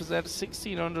 1,400 for Zed,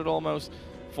 1,600 almost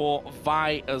for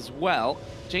Vi as well.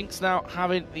 Jinx now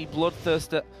having the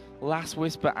Bloodthirster, Last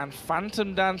Whisper, and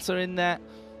Phantom Dancer in there,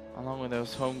 along with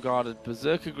those home-guarded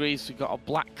Berserker Greaves. We've got a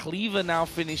Black Cleaver now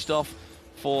finished off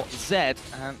for Zed,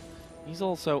 and he's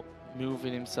also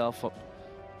moving himself up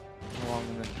along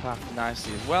the path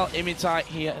nicely as well. Imitai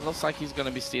here, it looks like he's going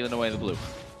to be stealing away the blue.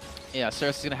 Yeah,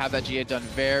 Saros is going to have that GA done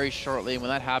very shortly, and when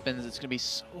that happens, it's going to be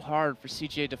so hard for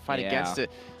CGA to fight against it.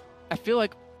 I feel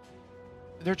like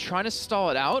they're trying to stall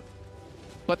it out,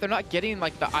 but they're not getting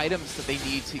like the items that they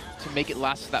need to make it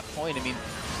last to that point. I mean,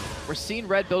 we're seeing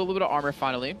Red build a little bit of armor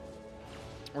finally.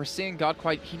 We're seeing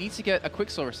Godquai, he needs to get a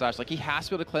Quicksilver Slash. Like, he has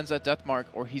to be able to cleanse that Death Mark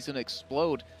or he's going to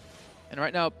explode. And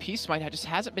right now, Peace Might just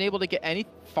hasn't been able to get any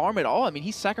farm at all. I mean,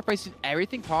 he's sacrificing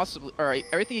everything possible, or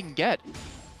everything he can get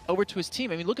over to his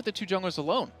team. I mean, look at the 2 junglers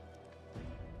alone.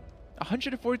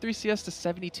 143 CS to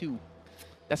 72.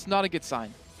 That's not a good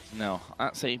sign. No,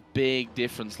 that's a big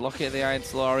difference. Look at the Iron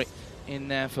Solari in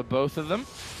there for both of them.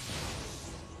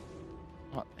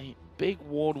 But a big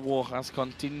ward war has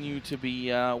continued to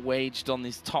be waged on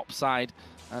this top side.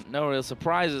 And no real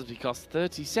surprises because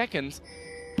 30 seconds,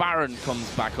 Baron comes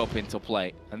back up into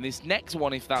play. And this next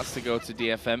one, if that's to go to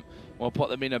DFM, will put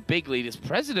them in a big lead. It's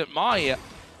President Maya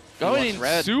Going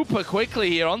in super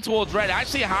quickly here on towards Red.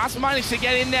 Actually has managed to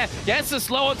get in there. Gets the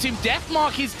slow on team.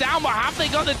 Deathmark is down, but have they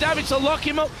got the damage to lock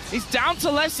him up? He's down to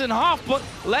less than half, but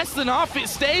less than half it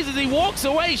stays as he walks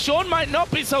away. Sean might not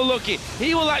be so lucky.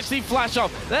 He will actually flash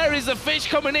off. There is a fish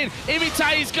coming in.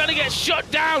 Imitai is going to get shut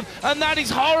down, and that is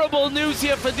horrible news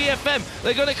here for DFM.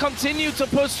 They're going to continue to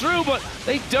push through, but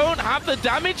they don't have the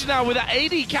damage now with that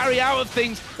AD carry out of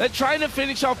things. They're trying to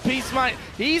finish off Peace Might.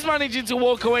 He's managing to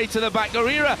walk away to the back.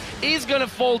 Guerrera is going to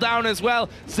fall down as well.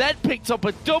 Zed picked up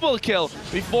a double kill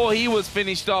before he was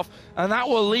finished off, and that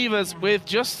will leave us with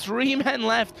just 3 men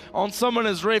left on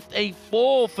Summoner's Rift, a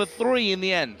 4 for 3 in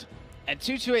the end. And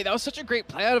 228, that was such a great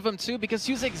play out of him too, because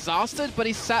he was exhausted, but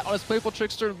he sat on his Playful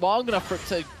Trickster long enough for it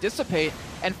to dissipate,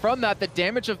 and from that, the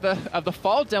damage of the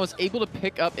fall down was able to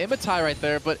pick up Imitai right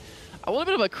there. But a little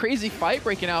bit of a crazy fight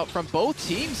breaking out from both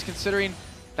teams, considering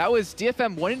that was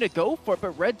DFM wanting to go for it,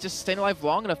 but Red just staying alive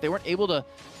long enough. They weren't able to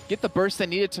get the burst they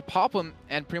needed to pop him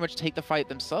and pretty much take the fight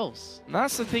themselves. And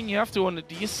that's the thing you have to wonder,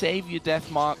 do you save your death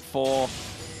mark for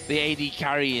the AD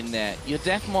carry in there? Your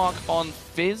death mark on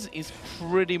Fizz is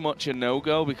pretty much a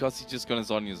no-go because he's just going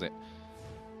to Zhonya's it.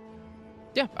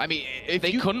 Yeah, I mean, if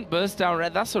they couldn't burst down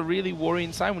Red, that's a really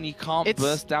worrying sign when you can't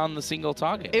burst down the single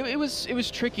target. It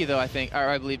was tricky though, I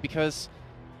believe, because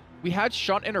we had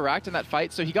Sean interact in that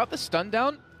fight, so he got the stun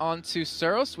down onto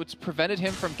Seros, which prevented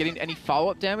him from getting any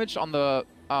follow-up damage on the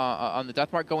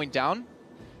death mark going down.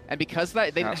 And because of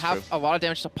that, they didn't have a lot of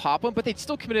damage to pop him, but they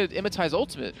still committed Imitai's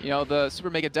ultimate, you know, the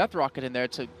Super Mega Death Rocket in there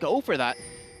to go for that.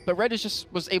 But Red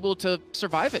was able to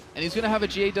survive it, and he's going to have a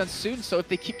GA done soon, so if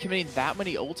they keep committing that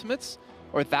many ultimates,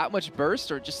 or that much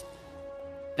burst, or just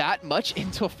that much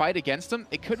into a fight against him,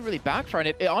 it couldn't really backfire, and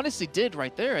it honestly did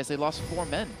right there as they lost 4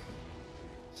 men.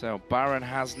 So Baron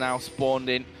has now spawned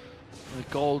in. The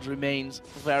gold remains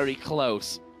very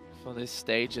close for this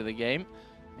stage of the game.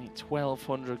 A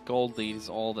 1,200 gold lead is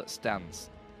all that stands.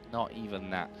 Not even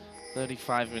that.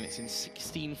 35 minutes in,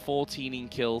 16-14 in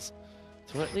kills.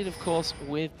 Turret lead, of course,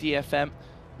 with DFM.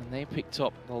 And they picked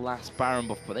up the last Baron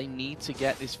buff, but they need to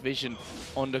get this vision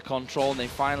under control, and they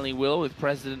finally will with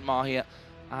President Mahia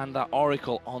and that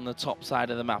Oracle on the top side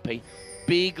of the map. A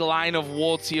big line of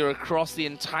wards here across the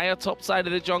entire top side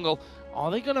of the jungle. Are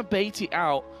they going to bait it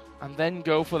out and then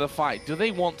go for the fight? Do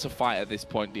they want to fight at this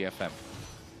point, DFM?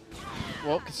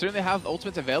 Well, considering they have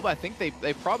ultimates available, I think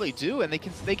they probably do, and they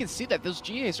can see that those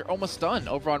GAs are almost done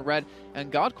over on Red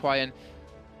and Godquai, and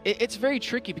it's very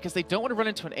tricky because they don't want to run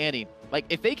into an Annie. Like,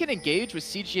 if they can engage with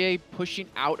CGA pushing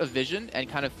out of vision and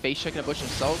kind of face checking a bush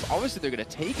themselves, obviously they're going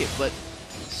to take it, but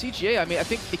CGA, I mean, I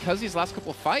think because these last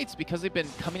couple of fights, because they've been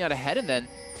coming out ahead in them,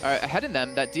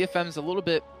 that DFM's a little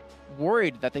bit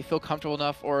worried that they feel comfortable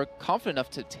enough or confident enough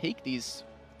to take these,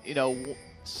 you know,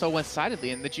 so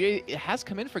one-sidedly. And the GA, it has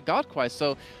come in for Godquai,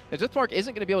 so the Deathmark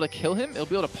isn't going to be able to kill him. It'll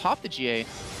be able to pop the GA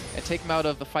and take him out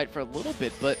of the fight for a little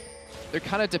bit, but they're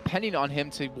kind of depending on him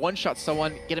to one-shot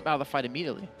someone, get him out of the fight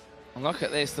immediately. And look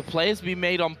at this. The play's been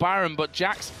made on Baron, but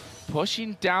Jax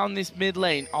pushing down this mid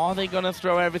lane. Are they going to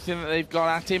throw everything that they've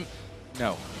got at him?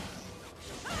 No.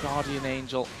 Guardian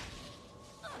Angel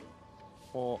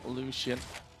for Lucian.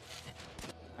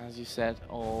 As you said,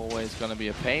 always going to be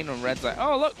a pain when Red's like,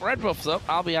 oh, look, Red buff's up.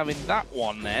 I'll be having that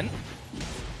one then.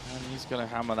 And he's going to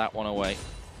hammer that one away.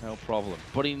 No problem.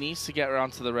 But he needs to get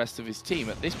around to the rest of his team.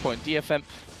 At this point, DFM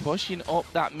pushing up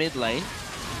that mid lane.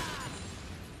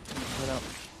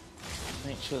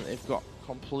 Make sure that they've got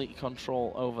complete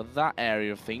control over that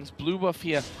area of things. Blue buff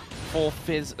here for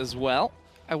Fizz as well.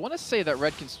 I want to say that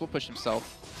Red can split push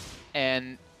himself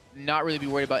and not really be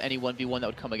worried about any 1v1 that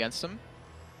would come against him.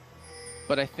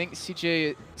 But I think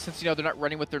CGA, since, you know, they're not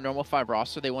running with their normal 5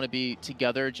 roster, they want to be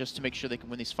together just to make sure they can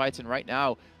win these fights. And right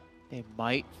now, they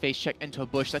might face check into a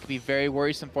bush. That could be very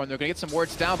worrisome for them. They're going to get some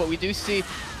wards down, but we do see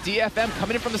DFM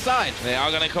coming in from the side. They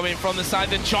are going to come in from the side.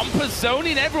 The Chomper's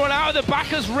zoning everyone out of the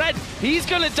back as Red. He's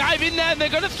going to dive in there, and they're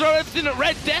going to throw everything at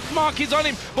Red. Deathmark is on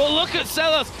him, but look at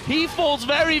Celos. He falls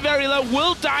very, very low,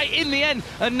 will die in the end,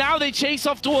 and now they chase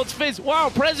off towards Fizz. Wow,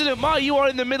 President Ma, you are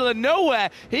in the middle of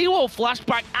nowhere. He will flash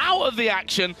back out of the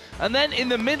action, and then in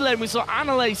the mid lane, we saw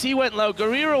Analase. He went low.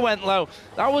 Guerrera went low.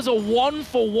 That was a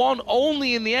 1-for-1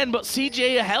 only in the end, but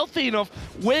CGA are healthy enough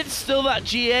with still that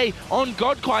GA on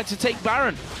Godquai to take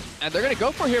Baron. And they're going to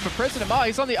go for it here, but President Ma,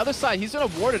 he's on the other side. He's going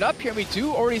to ward it up here, and we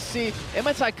do already see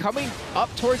Imitai coming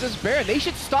up towards this Baron. They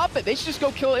should stop it. They should just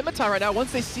go kill Imitai right now.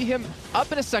 Once they see him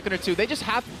up in a second or two, they just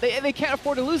have, they can't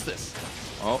afford to lose this.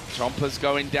 Oh, Chomper's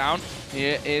going down.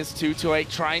 Here is 228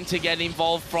 trying to get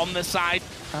involved from the side.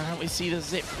 And we see the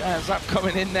Zap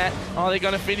coming in there. Are they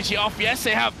going to finish it off? Yes,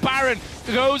 they have. Baron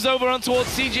goes over on towards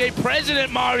CGA.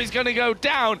 President Mari's going to go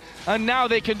down. And now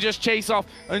they can just chase off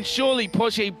and surely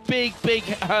push a big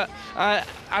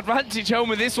advantage home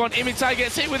with this one. Imitai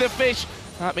gets hit with a fish.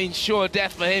 That means sure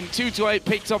death for him. 228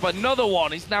 picks up another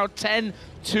one. He's now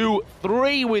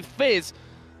 10-3 with Fizz.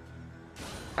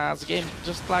 As the game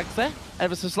just lags there,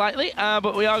 ever so slightly.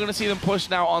 But we are going to see them push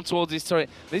now on towards this turret.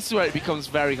 This is where it becomes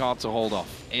very hard to hold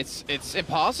off. It's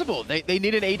impossible. They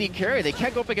need an AD carry. They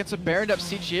can't go up against a Baroned up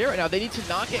CGA right now. They need to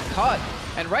not get caught.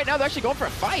 And right now, they're actually going for a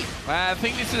fight. I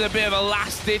think this is a bit of a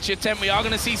last-ditch attempt. We are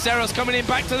going to see Seros coming in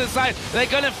back to the side. They're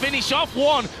going to finish off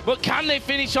one, but can they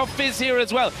finish off Fizz here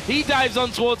as well? He dives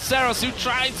on towards Seros, who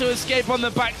tried to escape on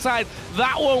the backside.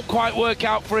 That won't quite work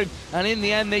out for him. And in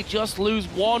the end, they just lose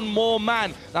one more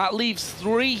man. That leaves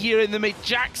 3 here in the mid.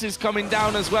 Jax is coming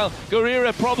down as well.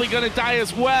 Guerrera probably going to die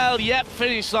as well. Yep,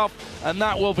 finished off. And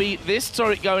that will be this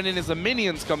turret going in as the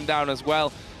minions come down as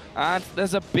well. And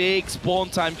there's a big spawn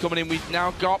time coming in. We've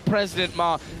now got President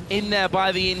Mar in there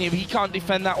by the IEM. He can't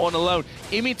defend that one alone.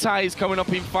 Imitai is coming up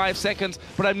in 5 seconds,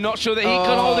 but I'm not sure that he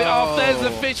can hold it off. There's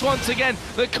the fish once again.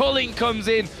 The culling comes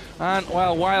in. And,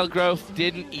 well, Wild Growth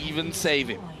didn't even save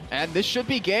him. And this should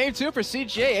be game 2 for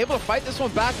CGA, able to fight this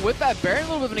one back with that Baron, a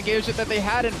little bit of an engagement that they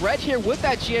had in red here with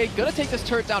that GA. Gonna take this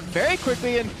turret down very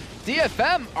quickly, and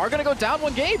DFM are gonna go down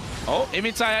 1 game. Oh,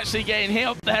 Imitai actually getting hit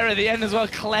up there at the end as well,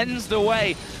 cleansed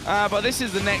away. But this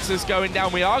is the Nexus going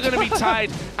down. We are gonna be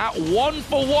tied at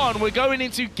 1-1. We're going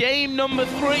into game number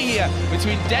 3 here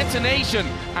between Detonation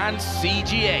and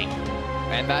CGA.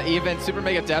 And that even Super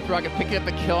Mega Death Rocket picking up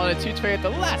the kill on a 2-2 at the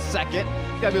last second.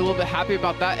 Gotta be a little bit happy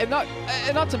about that. And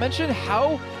not to mention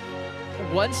how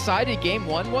one-sided game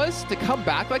 1 was to come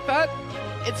back like that.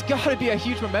 It's gotta be a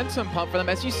huge momentum pump for them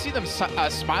as you see them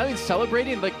smiling,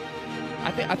 celebrating. Like,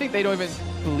 I think they don't even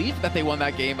believe that they won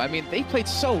that game. I mean, they played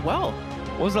so well.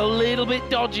 Was a little bit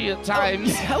dodgy at times.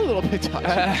 Oh, yeah, a little bit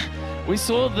dodgy. We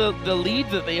saw the lead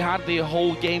that they had the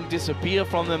whole game disappear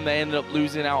from them. They ended up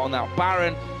losing out on that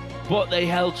Baron, but they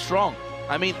held strong.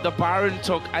 I mean, the Baron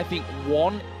took, I think,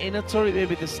 1 inner turret,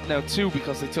 maybe 2,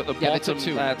 because they took the bottom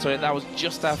turret. That was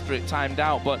just after it timed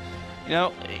out. But, you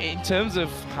know, in terms of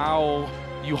how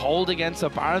you hold against a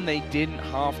Baron, they didn't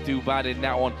half do bad in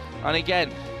that one. And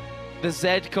again, the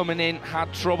Zed coming in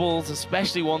had troubles,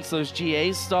 especially once those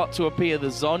GAs start to appear. The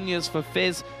Zhonyas for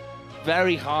Fizz,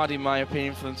 very hard, in my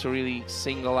opinion, for them to really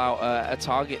single out a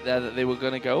target there that they were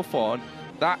going to go for. And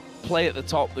that play at the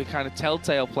top, the kind of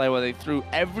telltale play where they threw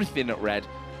everything at red,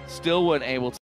 still weren't able to